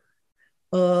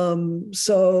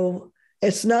 So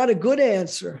it's not a good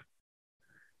answer.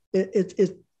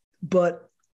 But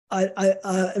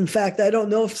I in fact, I don't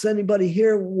know if anybody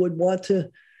here would want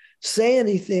to say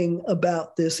anything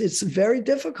about this. It's very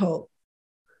difficult.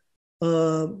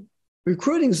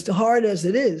 Recruiting is hard as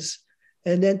it is.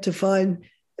 And then to find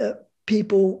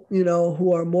people,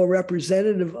 who are more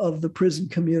representative of the prison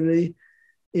community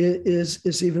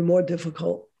is even more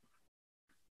difficult.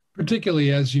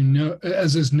 Particularly as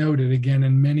is noted again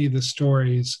in many of the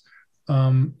stories,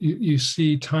 you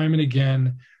see time and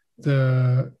again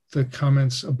the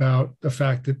comments about the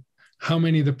fact that how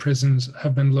many of the prisons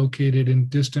have been located in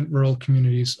distant rural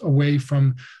communities, away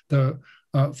from the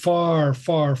far,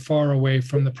 far, far away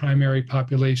from the primary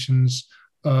populations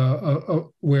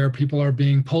where people are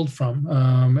being pulled from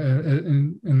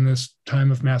in this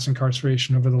time of mass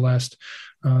incarceration over the last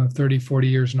 30, 40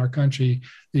 years in our country.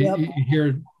 Yep. You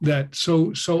hear that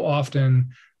so often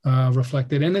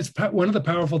reflected. And it's one of the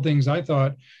powerful things I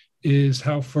thought is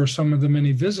how for some of the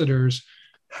many visitors,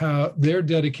 how their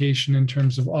dedication in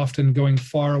terms of often going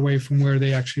far away from where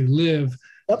they actually live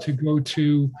to go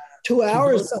to 2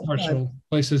 hours, carceral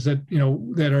places that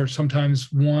that are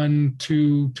sometimes 1,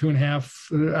 2,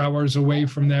 2.5 hours away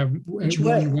from them.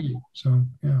 Way. So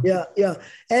yeah.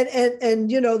 And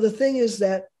the thing is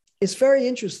that it's very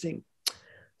interesting.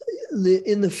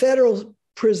 In the federal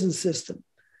prison system,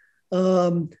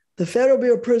 the Federal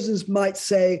Bureau of Prisons might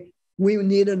say we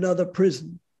need another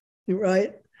prison,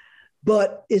 right?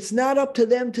 But it's not up to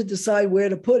them to decide where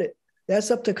to put it. That's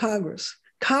up to Congress.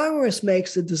 Congress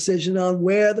makes the decision on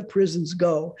where the prisons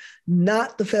go,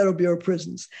 not the Federal Bureau of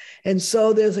Prisons. And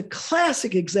so there's a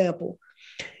classic example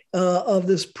of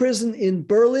this prison in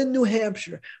Berlin, New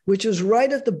Hampshire, which is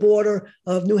right at the border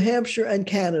of New Hampshire and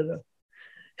Canada.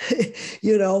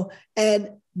 And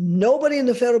nobody in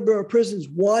the Federal Bureau of Prisons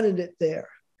wanted it there.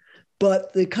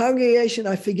 But the congregation,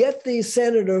 I forget the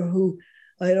senator who,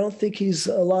 I don't think he's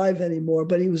alive anymore,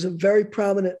 but he was a very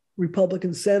prominent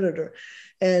Republican senator.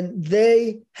 And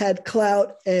they had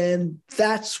clout, and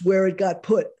that's where it got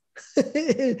put.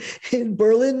 In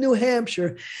Berlin, New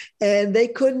Hampshire, and they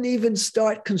couldn't even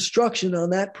start construction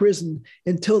on that prison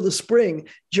until the spring.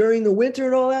 During the winter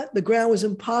and all that, the ground was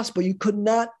impossible. You could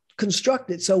not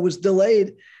construct it, so it was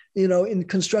delayed, in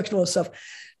construction, all that stuff.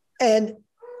 And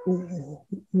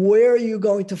where are you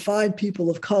going to find people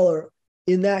of color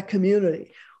in that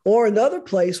community? Or another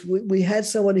place, we had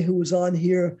somebody who was on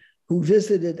here who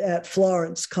visited at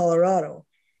Florence, Colorado.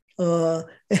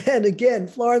 And again,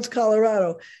 Florence,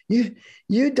 Colorado, you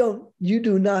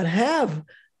do not have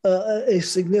a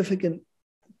significant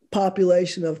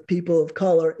population of people of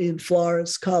color in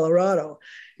Florence, Colorado.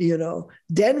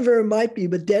 Denver might be,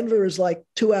 but Denver is like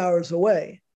 2 hours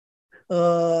away.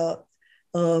 So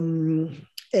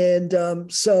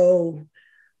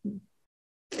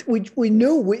we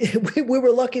knew we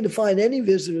were lucky to find any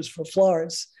visitors for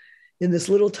Florence in this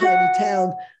little tiny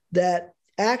town that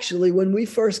actually, when we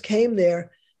first came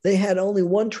there, they had only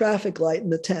one traffic light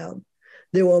in the town.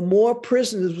 There were more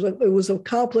prisons. It was a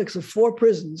complex of 4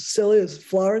 prisons, still is,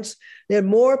 Florence. There had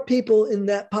more people in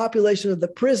that population of the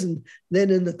prison than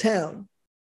in the town.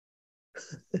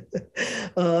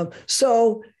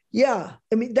 Yeah,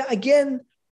 I mean, again,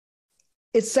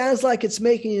 it sounds like it's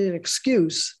making an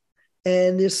excuse,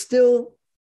 and you still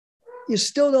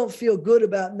don't feel good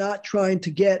about not trying to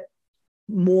get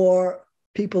more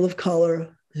people of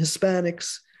color,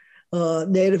 Hispanics,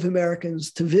 Native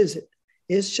Americans to visit.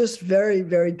 It's just very,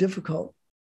 very difficult.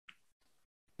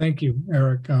 Thank you,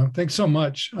 Eric. Thanks so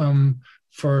much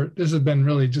for this. Has been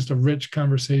really just a rich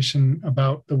conversation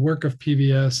about the work of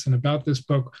PVS and about this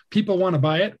book. People want to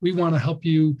buy it. We want to help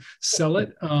you sell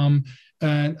it.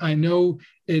 And I know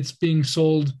it's being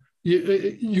sold.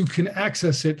 You can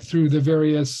access it through the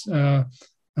various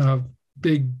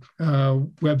big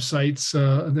websites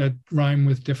that rhyme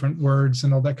with different words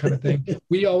and all that kind of thing.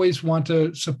 We always want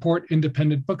to support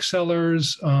independent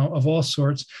booksellers of all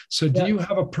sorts. So do you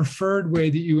have a preferred way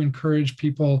that you encourage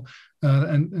people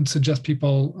and suggest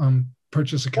people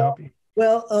purchase a copy?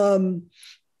 Well,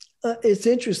 it's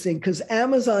interesting because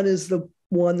Amazon is the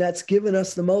one that's given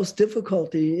us the most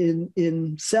difficulty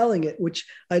in selling it, which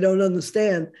I don't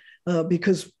understand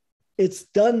because it's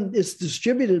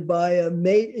distributed by an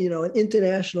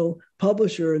international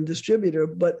publisher and distributor.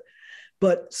 But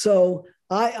so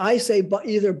I say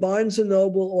either Barnes and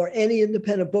Noble or any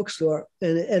independent bookstore,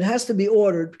 and it has to be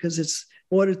ordered because it's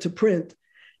ordered to print.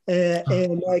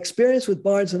 And my experience with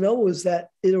Barnes and Noble is that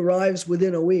it arrives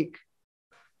within a week.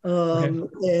 And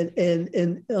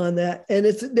on that, and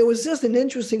there was just an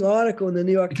interesting article in the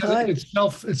New York Times.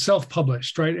 It's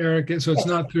self-published, right, Eric? So it's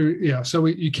not through, So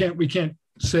we can't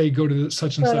say go to the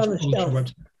such and such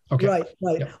website. Okay. Right.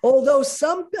 Yeah. Although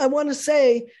I want to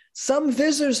say some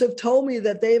visitors have told me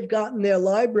that they've gotten their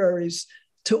libraries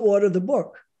to order the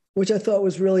book, which I thought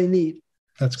was really neat.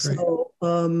 That's great. So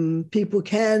people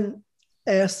can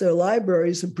ask their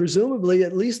libraries, and presumably,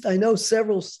 at least I know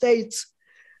several states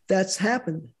that's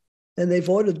happened, and they've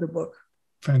ordered the book.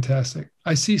 Fantastic.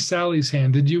 I see Sally's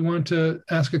hand. Did you want to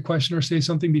ask a question or say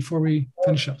something before we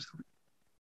finish up?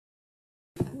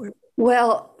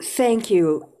 Well, thank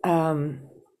you,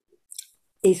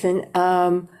 Ethan.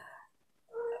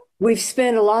 We've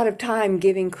spent a lot of time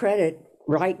giving credit,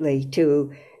 rightly,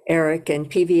 to Eric and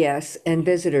PVS and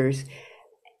visitors.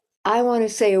 I want to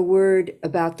say a word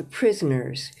about the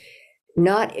prisoners.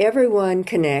 Not everyone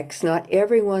connects, not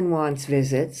everyone wants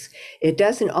visits. It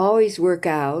doesn't always work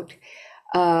out.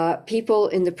 People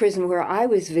in the prison where I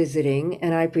was visiting,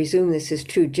 and I presume this is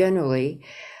true generally,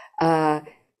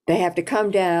 they have to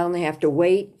come down, they have to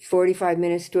wait 45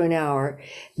 minutes to an hour.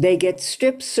 They get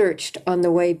strip searched on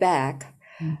the way back.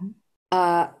 Mm-hmm.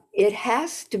 It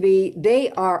has to be, they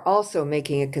are also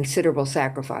making a considerable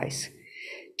sacrifice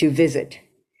to visit.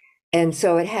 And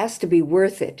so it has to be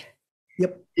worth it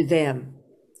to them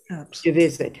to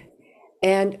visit.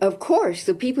 And of course,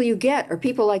 the people you get are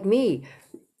people like me,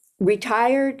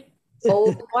 retired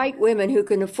old white women who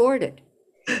can afford it.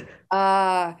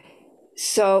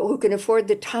 So who can afford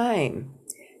the time.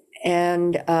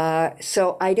 And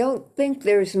so I don't think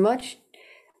there's much,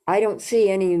 I don't see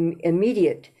any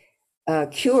immediate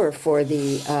cure for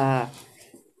the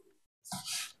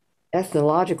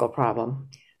ethnological problem.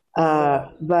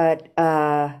 But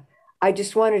I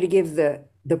just wanted to give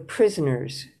the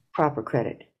prisoners proper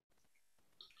credit.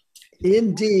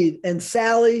 Indeed. And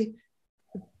Sally,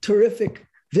 terrific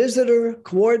visitor,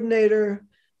 coordinator,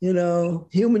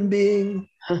 human being.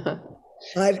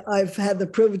 I've had the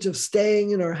privilege of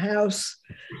staying in her house,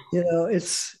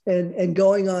 it's and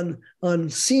going on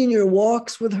senior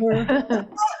walks with her.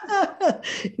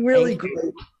 Really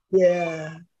great.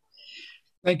 Yeah.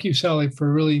 Thank you, Sally,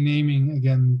 for really naming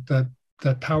again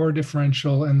that power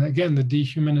differential, and again the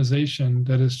dehumanization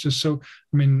that is just so.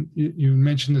 I mean, you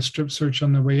mentioned the strip search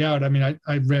on the way out. I mean,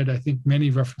 I read, I think, many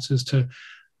references to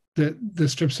the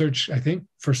strip search, I think,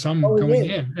 for some going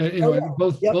in,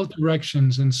 both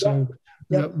directions. And so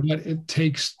what it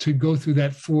takes to go through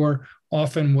that for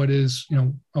often what is,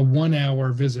 a 1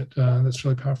 hour visit, that's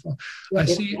really powerful. I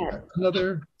see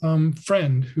another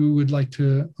friend who would like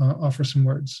to offer some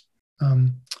words.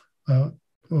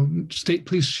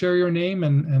 Please share your name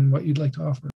and what you'd like to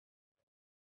offer.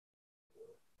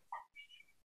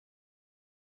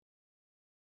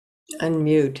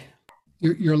 Unmute.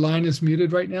 Your line is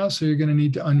muted right now, so you're going to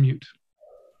need to unmute.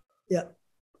 Yeah.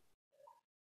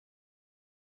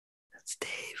 That's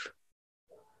Dave.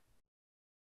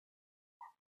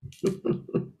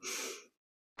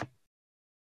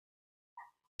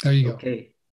 There you go.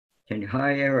 Okay.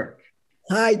 Hi, Eric.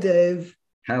 Hi, Dave.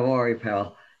 How are you,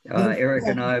 pal? Eric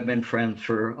and I have been friends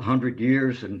for 100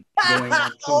 years and going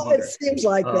on 200. It seems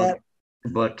like that.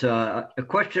 But a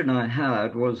question I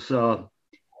had was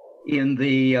in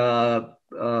the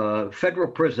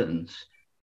federal prisons,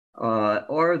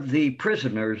 are the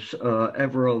prisoners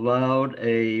ever allowed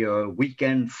a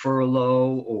weekend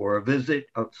furlough or a visit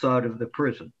outside of the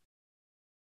prison?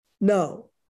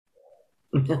 No.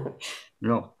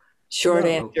 No. Short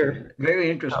Okay. answer.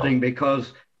 Very interesting,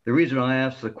 because the reason I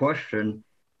asked the question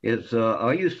is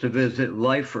I used to visit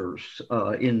lifers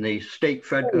in the state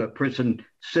prison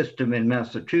system in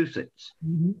Massachusetts.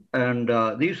 Mm-hmm.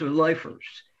 And these are lifers.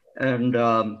 And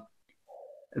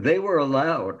they were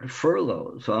allowed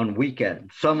furloughs on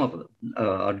weekends, some of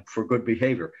them for good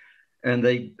behavior.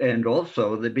 And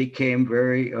also they became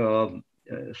very,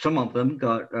 some of them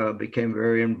became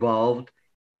very involved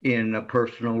in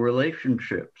personal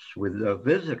relationships with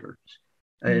visitors.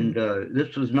 And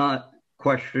this was not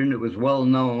questioned, it was well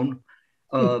known,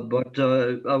 but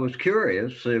I was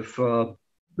curious if,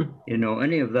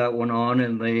 any of that went on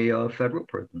in the federal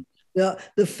prisons. Yeah,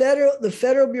 the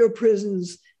Federal Bureau of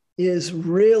Prisons is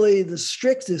really the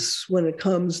strictest when it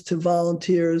comes to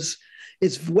volunteers.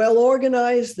 It's well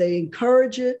organized, they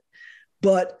encourage it,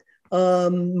 but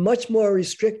much more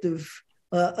restrictive.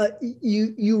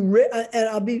 You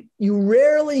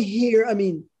rarely hear. I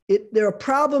mean, there are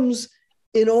problems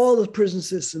in all the prison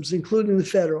systems, including the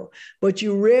federal, but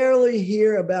you rarely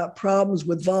hear about problems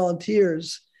with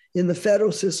volunteers in the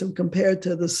federal system compared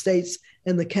to the states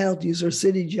and the counties or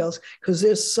city jails, because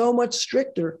they're so much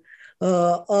stricter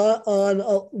on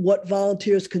what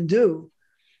volunteers can do.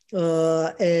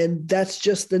 And that's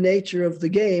just the nature of the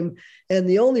game. And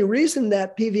the only reason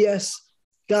that PVS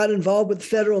got involved with the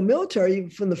federal military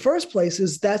from the first place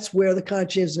is that's where the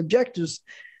conscientious objectors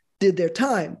did their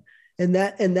time. And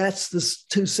that's the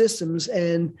two systems.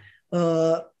 And,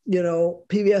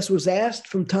 PBS was asked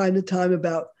from time to time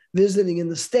about visiting in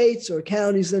the states or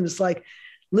counties. And it's like,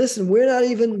 listen, we're not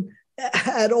even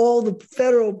at all the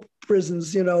federal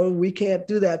prisons, we can't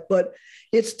do that. But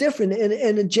it's different.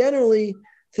 And generally,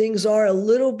 things are a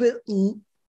little bit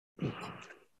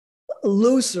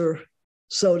looser,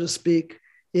 so to speak,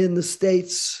 in the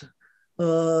states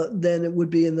than it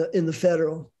would be in the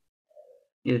federal.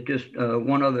 Yeah, just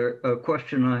one other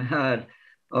question I had.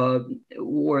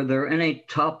 Were there any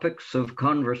topics of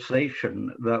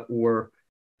conversation that were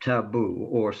taboo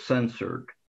or censored?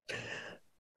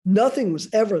 Nothing was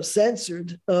ever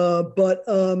censored, but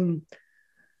the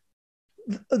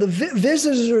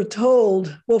visitors are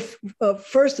told, well,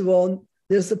 first of all,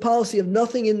 there's the policy of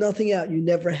nothing in, nothing out. You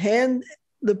never hand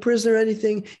the prisoner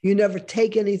anything. You never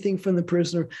take anything from the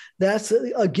prisoner. That's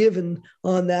a given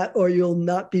on that, or you'll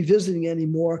not be visiting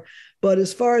anymore. But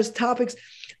as far as topics,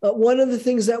 one of the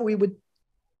things that we would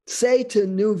say to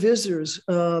new visitors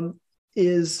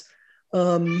is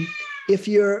if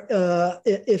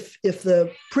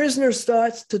the prisoner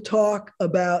starts to talk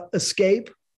about escape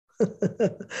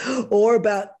or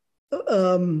about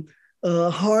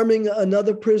harming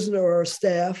another prisoner or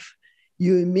staff,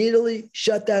 you immediately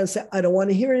shut down and say, I don't want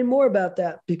to hear any more about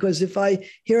that, because if I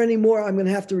hear any more, I'm going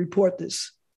to have to report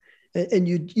this. And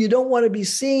you don't want to be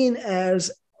seen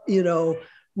as, a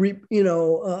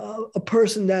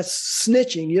person that's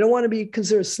snitching. You don't want to be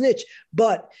considered a snitch,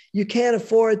 but you can't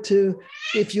afford to,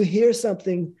 if you hear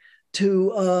something,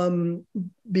 to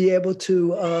be able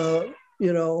to,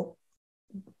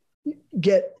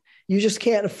 get you just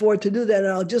can't afford to do that.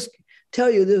 And I'll just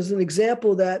tell you, there's an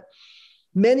example that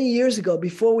many years ago,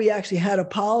 before we actually had a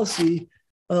policy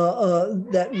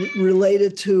that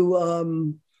related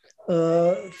to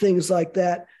things like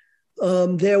that,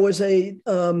 there was a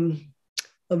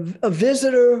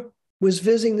visitor was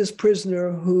visiting this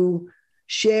prisoner who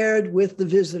shared with the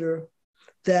visitor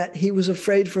that he was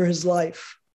afraid for his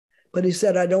life. But he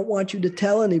said, I don't want you to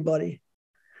tell anybody.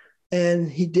 And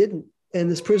he didn't.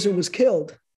 And this prisoner was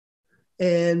killed.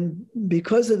 And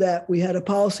because of that, we had a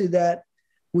policy that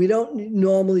we don't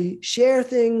normally share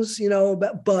things,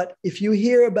 but if you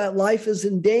hear about life is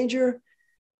in danger,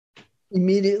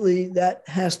 immediately that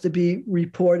has to be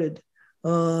reported.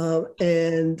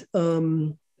 And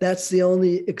that's the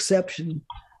only exception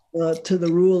to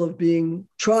the rule of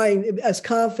trying as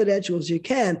confidential as you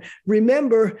can.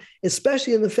 Remember,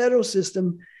 especially in the federal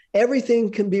system,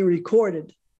 everything can be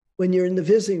recorded when you're in the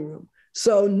visiting room.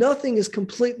 So nothing is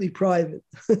completely private.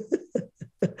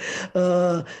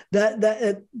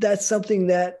 That's something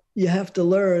that you have to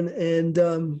learn.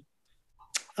 And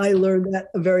I learned that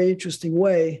a very interesting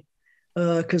way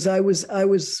because I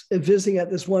was visiting at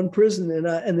this one prison,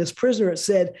 and this prisoner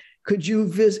said, could you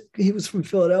visit, he was from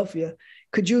Philadelphia,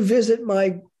 could you visit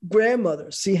my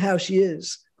grandmother, see how she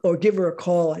is, or give her a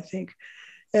call, I think.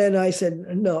 And I said,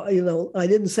 no, I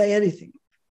didn't say anything.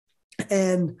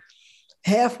 And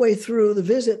halfway through the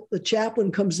visit, the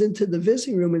chaplain comes into the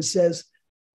visiting room and says,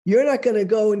 you're not going to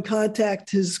go and contact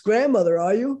his grandmother,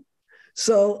 are you?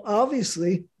 So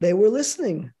obviously they were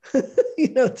listening, to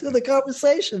the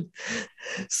conversation.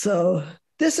 So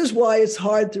this is why it's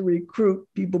hard to recruit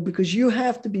people, because you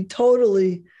have to be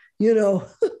totally, you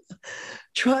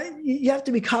have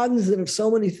to be cognizant of so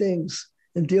many things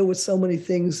and deal with so many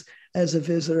things as a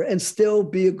visitor and still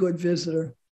be a good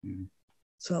visitor. Mm-hmm.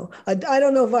 So I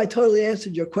don't know if I totally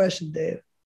answered your question, Dave.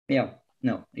 Yeah,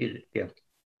 no, you did. Yeah.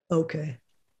 Okay.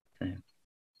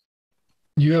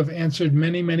 You have answered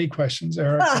many, many questions,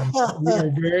 Eric. We are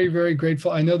very, very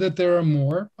grateful. I know that there are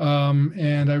more,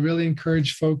 and I really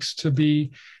encourage folks to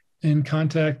be in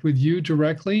contact with you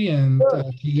directly and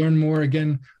to learn more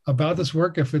again about this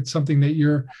work if it's something that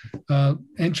you're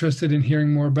interested in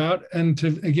hearing more about, and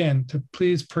to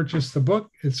please purchase the book.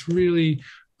 It's really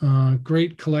a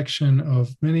great collection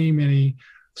of many, many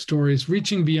stories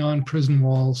reaching beyond prison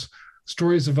walls,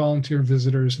 stories of volunteer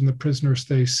visitors and the prisoners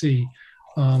they see.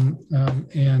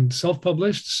 And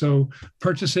self-published, so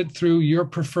purchase it through your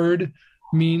preferred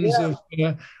means of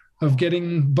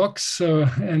getting books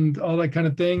and all that kind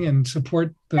of thing, and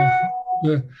support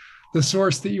the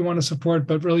source that you want to support,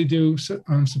 but really do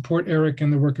support Eric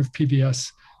and the work of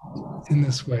PBS in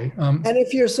this way. And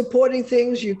if you're supporting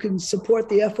things, you can support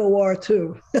the FOR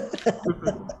too.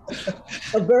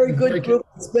 A very good group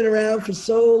that's been around for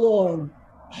so long.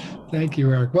 Thank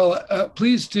you, Eric. Well,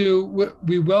 please do.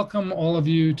 We welcome all of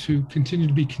you to continue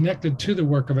to be connected to the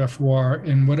work of FOR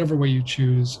in whatever way you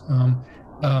choose.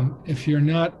 If you're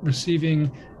not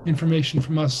receiving information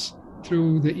from us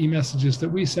through the e-messages that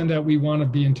we send out, we want to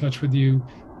be in touch with you.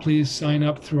 Please sign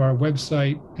up through our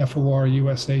website,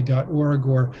 forusa.org,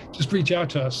 or just reach out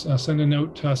to us. Send a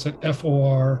note to us at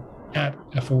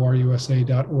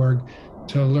for@forusa.org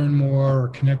to learn more or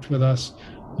connect with us.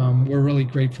 We're really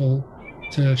grateful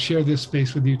to share this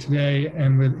space with you today,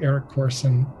 and with Eric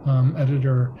Corson,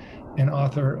 editor and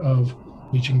author of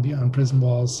Reaching Beyond Prison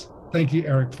Walls. Thank you,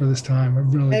 Eric, for this time. I'm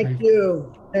really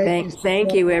grateful.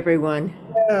 Thank you, everyone.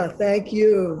 Yeah, thank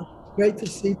you. Great to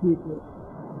see people.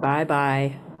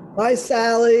 Bye-bye. Bye,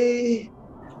 Sally.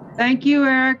 Thank you,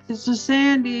 Eric. This is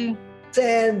Sandy.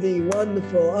 Sandy,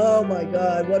 wonderful. Oh my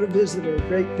God, what a visitor,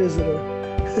 great visitor.